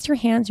 Right now it's your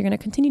hands. You're going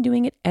to continue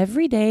doing it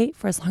every day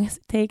for as long as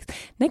it takes.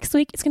 Next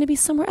week, it's going to be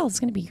somewhere else. It's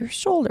going to be your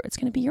shoulder. It's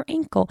going to be your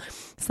ankle.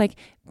 It's like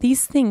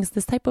these things,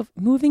 this type of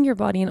moving your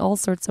body in all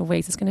sorts of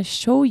ways, is going to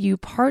show you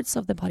parts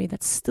of the body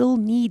that still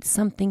need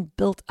something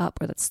built up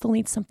or that still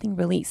need something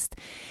released.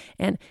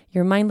 And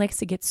your mind likes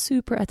to get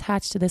super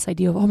attached to this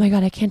idea of, oh my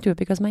God, I can't do it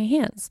because my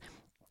hands.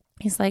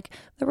 He's like,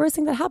 the worst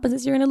thing that happens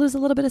is you're going to lose a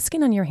little bit of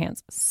skin on your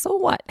hands. So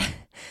what?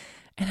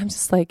 And I'm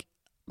just like,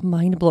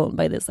 mind blown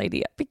by this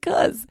idea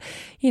because,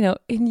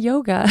 in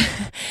yoga,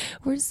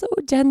 we're so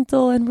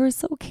gentle and we're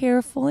so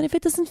careful. And if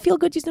it doesn't feel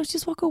good,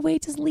 just walk away,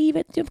 just leave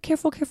it.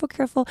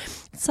 Careful.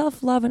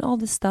 Self-love and all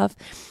this stuff.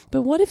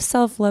 But what if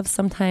self-love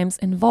sometimes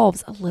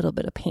involves a little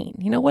bit of pain?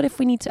 What if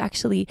we need to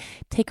actually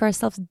take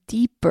ourselves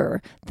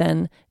deeper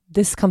than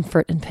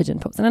discomfort in pigeon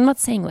pose? And I'm not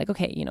saying like,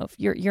 okay, if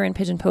you're in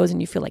pigeon pose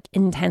and you feel like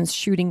intense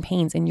shooting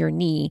pains in your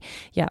knee,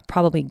 yeah,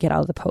 probably get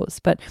out of the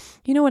pose. But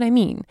you know what I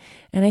mean?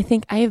 And I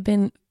think I have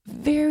been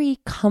very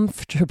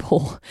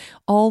comfortable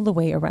all the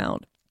way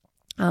around,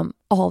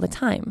 all the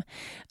time.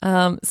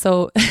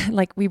 So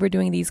like we were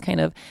doing these kind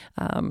of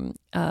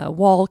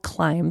wall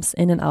climbs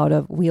in and out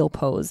of wheel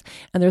pose.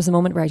 And there's a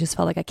moment where I just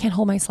felt like I can't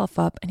hold myself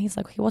up. And he's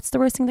like, okay, what's the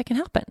worst thing that can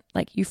happen?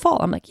 Like you fall.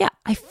 I'm like, yeah,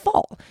 I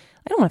fall.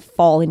 I don't want to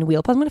fall in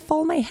wheel pose. I'm going to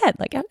fall on my head.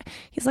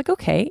 He's like,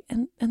 okay.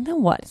 And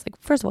then what? It's like,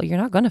 first of all, you're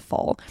not going to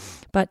fall.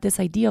 But this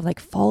idea of like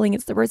falling,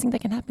 it's the worst thing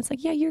that can happen. It's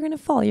like, yeah, you're going to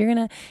fall. Your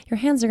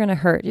hands are going to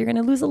hurt. You're going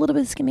to lose a little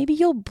bit of skin. Maybe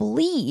you'll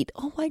bleed.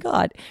 Oh my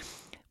God.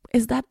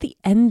 Is that the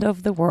end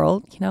of the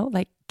world?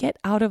 Like get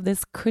out of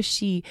this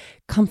cushy,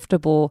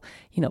 comfortable,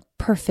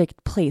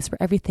 perfect place where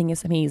everything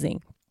is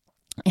amazing.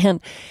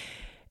 And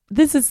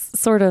this is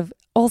sort of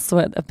also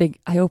a big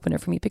eye-opener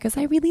for me because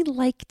I really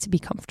like to be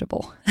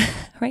comfortable,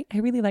 right? I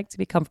really like to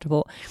be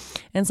comfortable.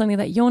 And something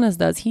that Jonas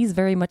does, he's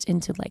very much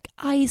into like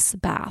ice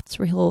baths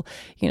where he'll,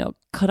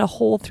 cut a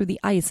hole through the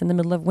ice in the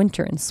middle of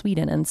winter in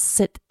Sweden and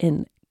sit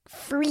in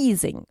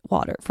freezing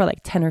water for like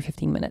 10 or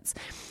 15 minutes.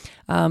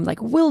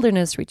 Like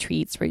wilderness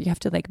retreats where you have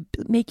to like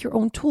make your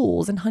own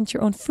tools and hunt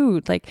your own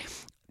food. Like,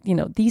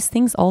 these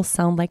things all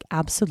sound like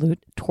absolute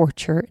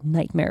torture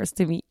nightmares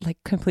to me, like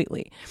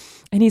completely.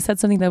 And he said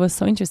something that was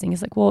so interesting.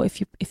 He's like, well,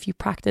 if you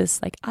practice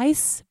like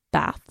ice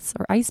baths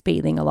or ice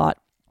bathing a lot,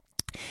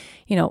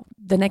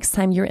 the next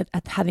time you're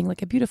at having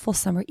like a beautiful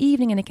summer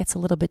evening and it gets a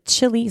little bit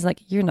chilly, he's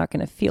like, you're not going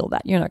to feel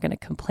that. You're not going to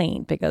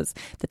complain because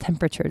the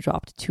temperature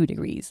dropped 2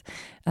 degrees,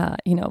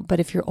 but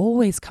if you're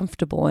always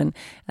comfortable and,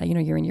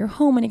 you're in your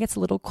home and it gets a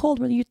little cold,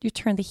 well, you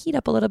turn the heat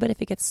up a little bit.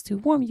 If it gets too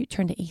warm, you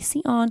turn the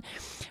AC on.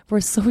 We're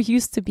so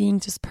used to being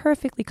just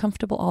perfectly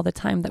comfortable all the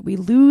time that we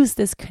lose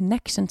this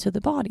connection to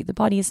the body. The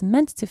body is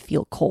meant to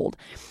feel cold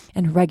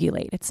and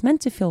regulate. It's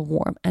meant to feel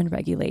warm and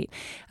regulate,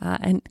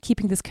 and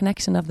keeping this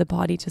connection of the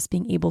body, just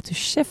being able to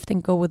shift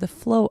and go with the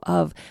flow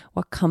of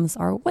what comes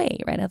our way,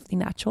 right? Of the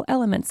natural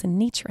elements and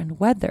nature and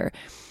weather.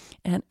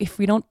 And if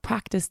we don't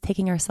practice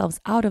taking ourselves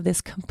out of this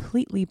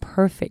completely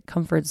perfect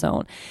comfort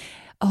zone,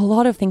 a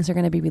lot of things are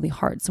going to be really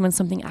hard. So when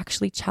something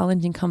actually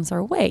challenging comes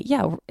our way,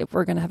 yeah,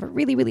 we're going to have a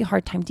really, really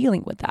hard time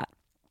dealing with that.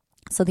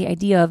 So the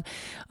idea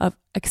of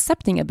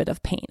accepting a bit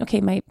of pain.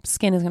 Okay, my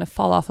skin is going to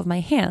fall off of my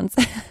hands.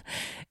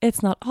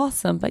 It's not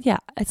awesome, but yeah,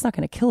 it's not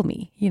going to kill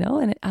me,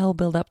 and I'll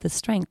build up this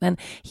strength. And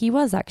he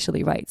was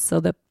actually right.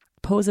 So the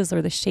poses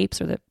or the shapes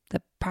or the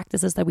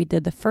practices that we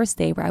did the first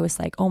day where I was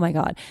like, oh my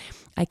God,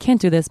 I can't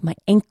do this. My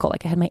ankle,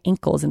 like I had my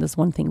ankles in this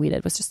one thing we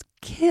did, was just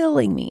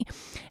killing me.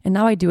 And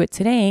now I do it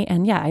today.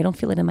 And yeah, I don't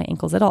feel it in my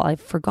ankles at all.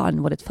 I've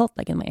forgotten what it felt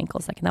like in my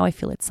ankles. Like now I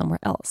feel it somewhere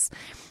else.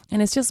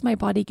 And it's just my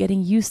body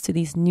getting used to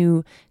these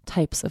new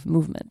types of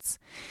movements.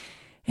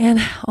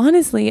 And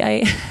honestly,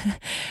 I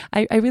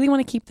really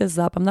want to keep this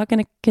up. I'm not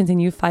going to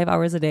continue 5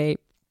 hours a day.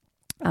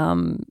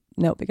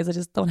 No, because I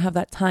just don't have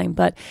that time.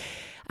 But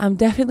I'm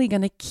definitely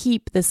going to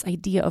keep this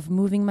idea of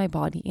moving my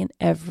body in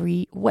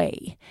every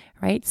way,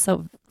 right?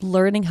 So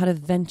learning how to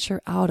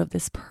venture out of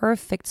this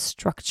perfect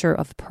structure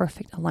of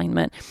perfect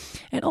alignment.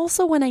 And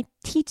also when I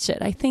teach it,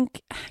 I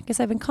think,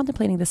 because I've been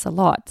contemplating this a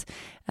lot,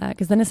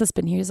 because Dennis has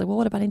been here, he's like, well,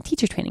 what about in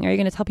teacher training? Are you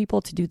going to tell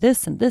people to do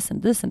this and this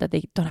and this and that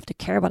they don't have to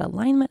care about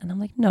alignment? And I'm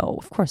like, no,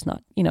 of course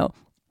not.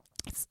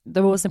 It's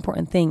the most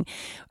important thing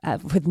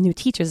with new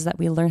teachers is that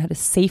we learn how to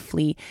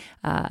safely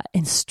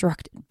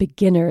instruct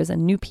beginners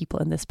and new people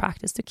in this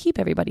practice to keep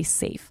everybody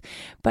safe.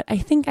 But I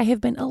think I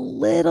have been a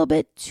little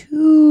bit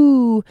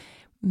too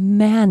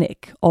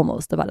manic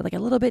almost about it, like a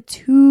little bit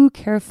too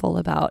careful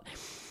about,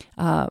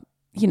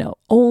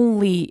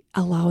 only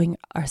allowing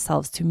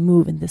ourselves to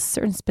move in this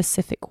certain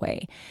specific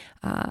way.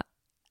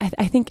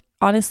 I think,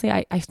 honestly,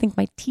 I think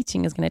my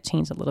teaching is going to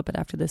change a little bit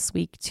after this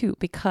week too,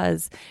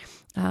 because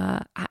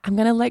I'm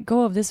going to let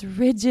go of this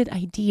rigid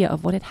idea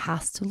of what it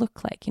has to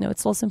look like.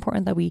 It's also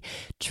important that we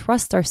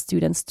trust our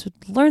students to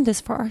learn this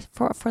for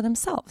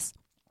themselves.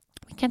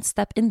 We can't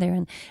step in there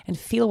and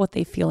feel what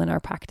they feel in our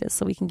practice.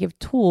 So we can give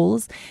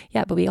tools,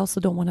 yeah, but we also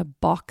don't want to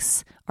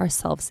box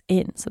ourselves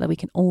in so that we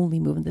can only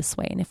move in this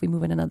way. And if we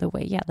move in another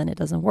way, yeah, then it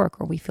doesn't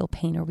work, or we feel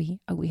pain, or we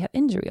have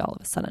injury all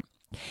of a sudden.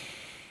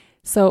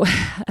 So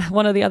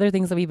one of the other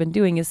things that we've been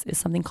doing is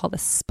something called a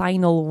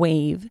spinal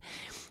wave.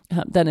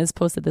 Dennis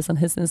posted this on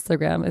his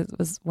Instagram. It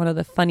was one of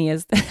the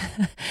funniest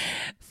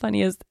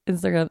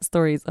Instagram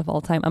stories of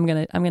all time. I'm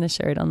gonna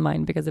share it on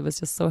mine because it was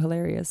just so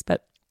hilarious.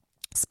 But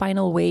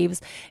spinal waves,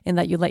 in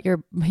that you let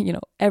your,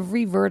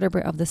 every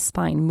vertebrae of the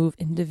spine move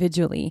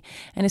individually.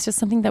 And it's just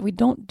something that we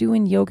don't do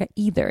in yoga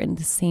either in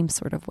the same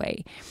sort of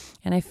way.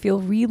 And I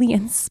feel really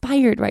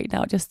inspired right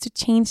now just to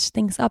change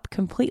things up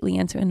completely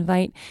and to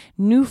invite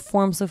new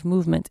forms of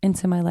movement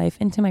into my life,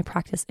 into my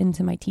practice,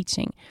 into my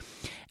teaching.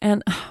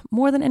 And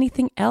more than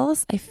anything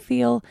else, I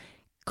feel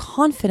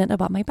confident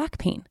about my back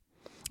pain.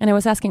 And I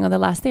was asking on the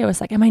last day, I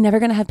was like, am I never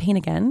going to have pain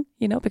again?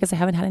 Because I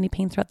haven't had any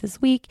pain throughout this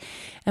week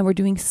and we're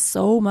doing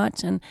so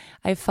much. And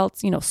I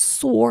felt,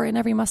 sore in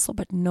every muscle,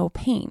 but no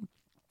pain.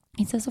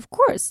 He says, of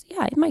course,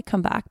 yeah, it might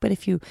come back. But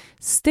if you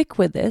stick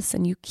with this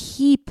and you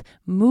keep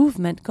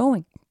movement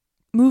going,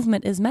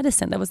 movement is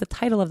medicine. That was the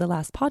title of the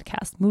last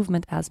podcast,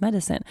 Movement as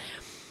Medicine.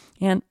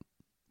 And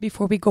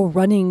before we go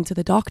running to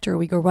the doctor,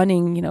 we go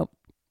running,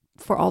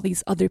 for all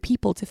these other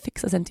people to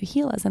fix us and to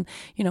heal us, and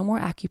more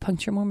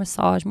acupuncture, more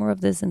massage, more of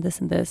this and this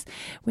and this.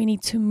 We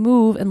need to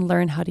move and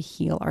learn how to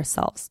heal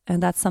ourselves,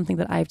 and that's something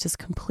that I've just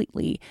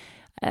completely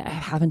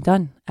haven't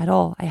done at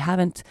all. I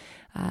haven't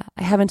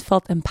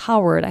felt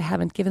empowered. I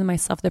haven't given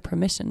myself the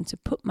permission to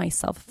put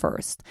myself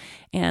first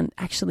and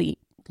actually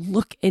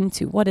look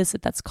into what is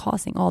it that's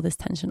causing all this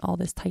tension, all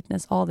this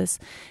tightness, all this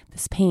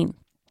pain.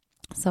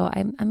 So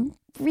I'm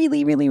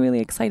really, really, really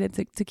excited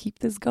to keep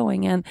this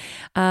going. And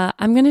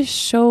I'm going to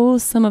show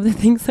some of the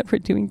things that we're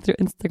doing through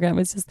Instagram.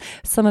 It's just,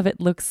 some of it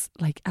looks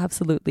like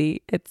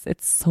absolutely,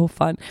 it's so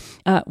fun.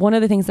 One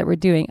of the things that we're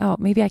doing,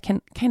 maybe I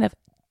can kind of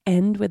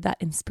end with that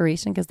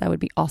inspiration because that would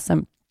be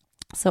awesome.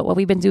 So what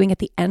we've been doing at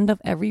the end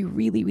of every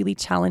really, really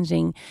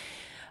challenging,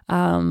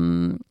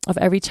 session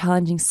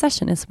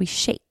is we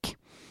shake.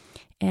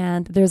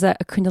 And there's a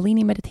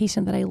Kundalini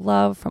meditation that I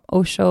love from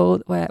Osho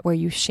where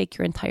you shake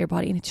your entire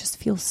body and it just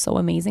feels so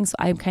amazing. So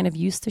I'm kind of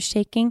used to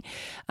shaking,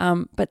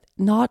 but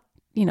not,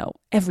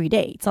 every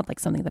day. It's not like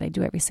something that I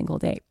do every single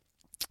day.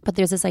 But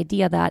there's this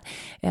idea that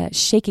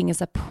shaking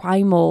is a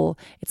primal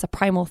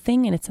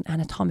thing, and it's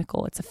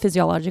a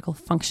physiological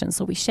function.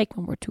 So we shake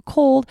when we're too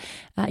cold.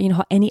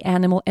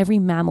 How every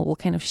mammal will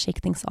kind of shake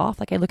things off.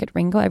 Like I look at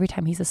Ringo every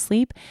time he's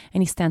asleep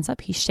and he stands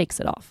up, he shakes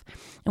it off.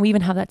 And we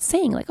even have that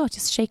saying like,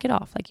 just shake it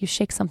off. Like you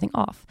shake something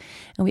off.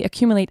 And we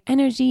accumulate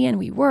energy and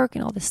we work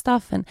and all this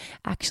stuff. And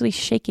actually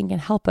shaking can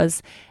help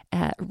us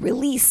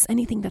release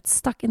anything that's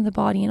stuck in the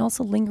body and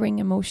also lingering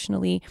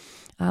emotionally.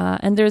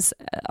 And there's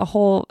a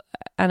whole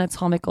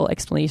anatomical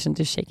explanation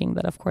to shaking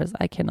that, of course,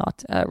 I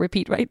cannot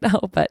repeat right now.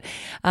 But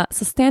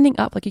so standing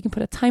up, like you can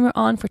put a timer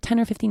on for 10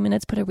 or 15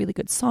 minutes, put a really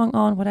good song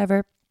on,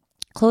 whatever.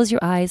 Close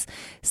your eyes,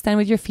 stand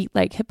with your feet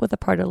like hip width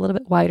apart, a little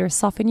bit wider,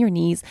 soften your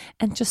knees,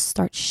 and just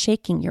start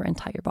shaking your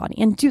entire body.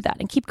 And do that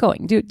and keep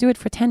going. Do it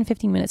for 10,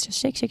 15 minutes. Just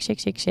shake, shake, shake,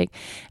 shake, shake.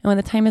 And when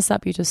the time is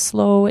up, you just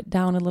slow it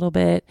down a little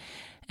bit.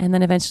 And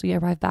then eventually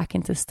arrive back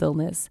into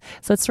stillness.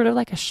 So it's sort of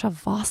like a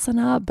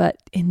shavasana, but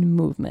in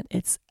movement.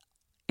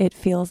 It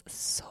feels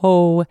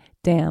so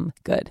damn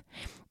good.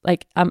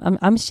 Like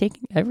I'm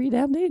shaking every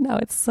damn day now.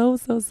 It's so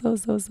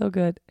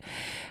good.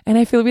 And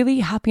I feel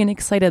really happy and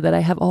excited that I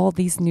have all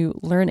these new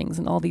learnings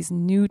and all these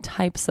new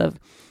types of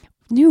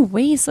new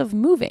ways of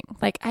moving.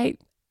 Like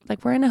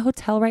we're in a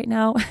hotel right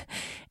now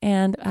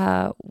and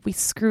we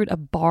screwed a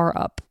bar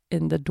up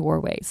in the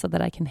doorway so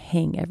that I can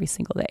hang every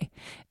single day.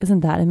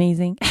 Isn't that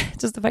amazing?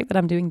 Just the fact that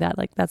I'm doing that,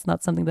 like that's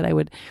not something that I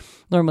would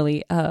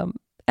normally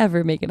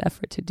ever make an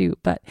effort to do,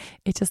 but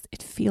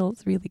it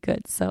feels really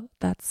good. So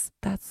that's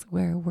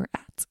where we're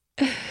at.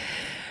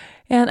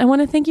 And I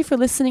want to thank you for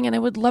listening, and I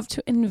would love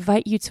to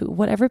invite you to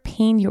whatever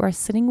pain you are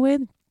sitting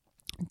with.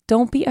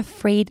 Don't be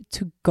afraid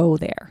to go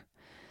there.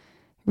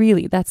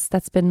 Really, that's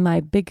been my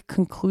big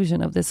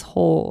conclusion of this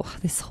whole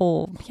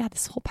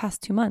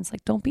past 2 months.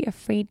 Like, don't be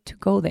afraid to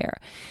go there.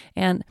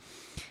 And,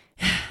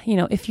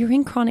 if you're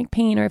in chronic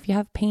pain or if you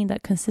have pain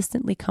that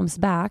consistently comes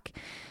back,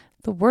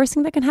 the worst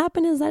thing that can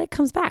happen is that it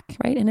comes back,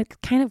 right? And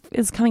it kind of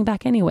is coming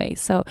back anyway.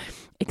 So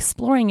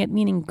exploring it,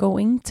 meaning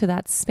going to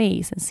that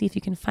space and see if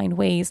you can find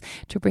ways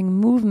to bring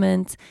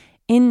movement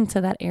into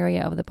that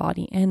area of the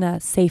body in a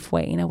safe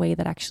way, in a way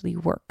that actually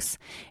works.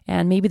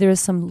 And maybe there is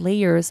some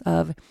layers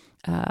of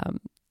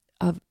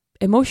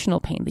emotional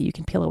pain that you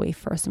can peel away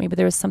first. Maybe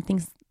there is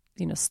something,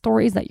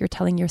 stories that you're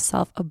telling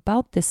yourself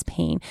about this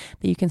pain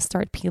that you can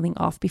start peeling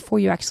off before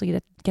you actually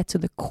get to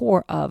the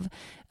core of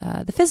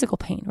the physical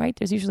pain, right?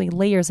 There's usually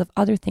layers of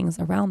other things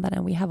around that.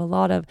 And we have a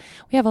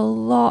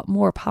lot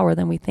more power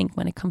than we think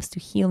when it comes to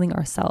healing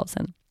ourselves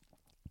and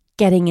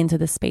getting into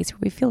this space where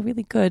we feel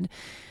really good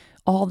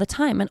all the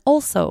time. And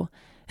also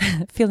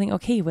feeling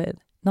okay with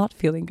not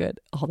feeling good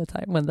all the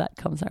time when that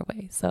comes our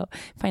way. So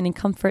finding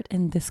comfort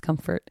in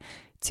discomfort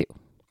too.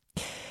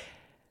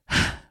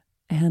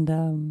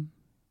 And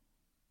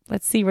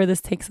let's see where this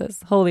takes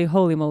us. Holy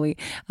moly.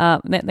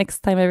 Next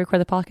time I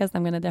record the podcast,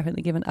 I'm going to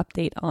definitely give an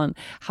update on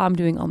how I'm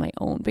doing on my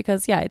own,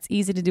 because it's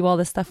easy to do all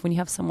this stuff when you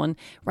have someone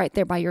right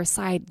there by your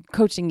side,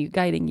 coaching you,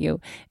 guiding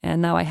you.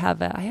 And now I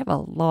have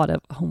a lot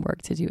of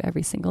homework to do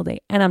every single day,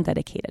 and I'm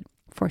dedicated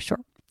for sure.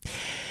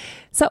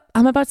 So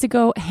I'm about to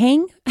go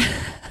hang.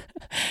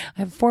 I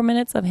have 4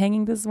 minutes of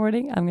hanging this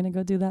morning. I'm going to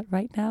go do that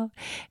right now.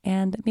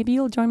 And maybe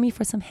you'll join me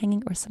for some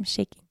hanging or some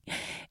shaking.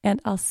 And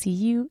I'll see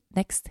you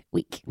next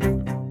week.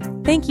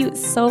 Thank you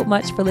so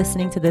much for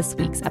listening to this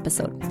week's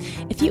episode.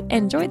 If you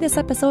enjoyed this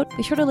episode,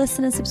 be sure to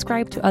listen and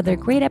subscribe to other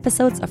great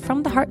episodes of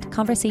From the Heart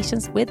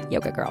Conversations with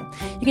Yoga Girl.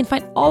 You can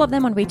find all of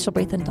them on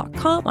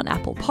rachelbraithen.com, on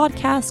Apple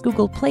Podcasts,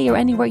 Google Play, or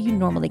anywhere you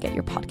normally get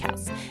your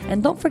podcasts.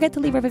 And don't forget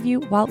to leave a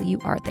review while you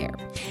are there.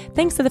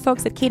 Thanks to the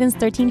folks at Cadence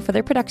 13 for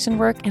their production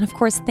work. And of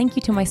course, thank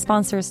you to my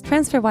sponsors,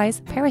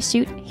 TransferWise,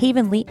 Parachute,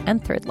 Havenly,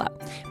 and Third Love.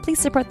 Please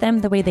support them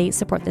the way they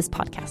support this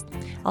podcast.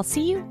 I'll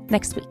see you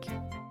next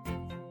week.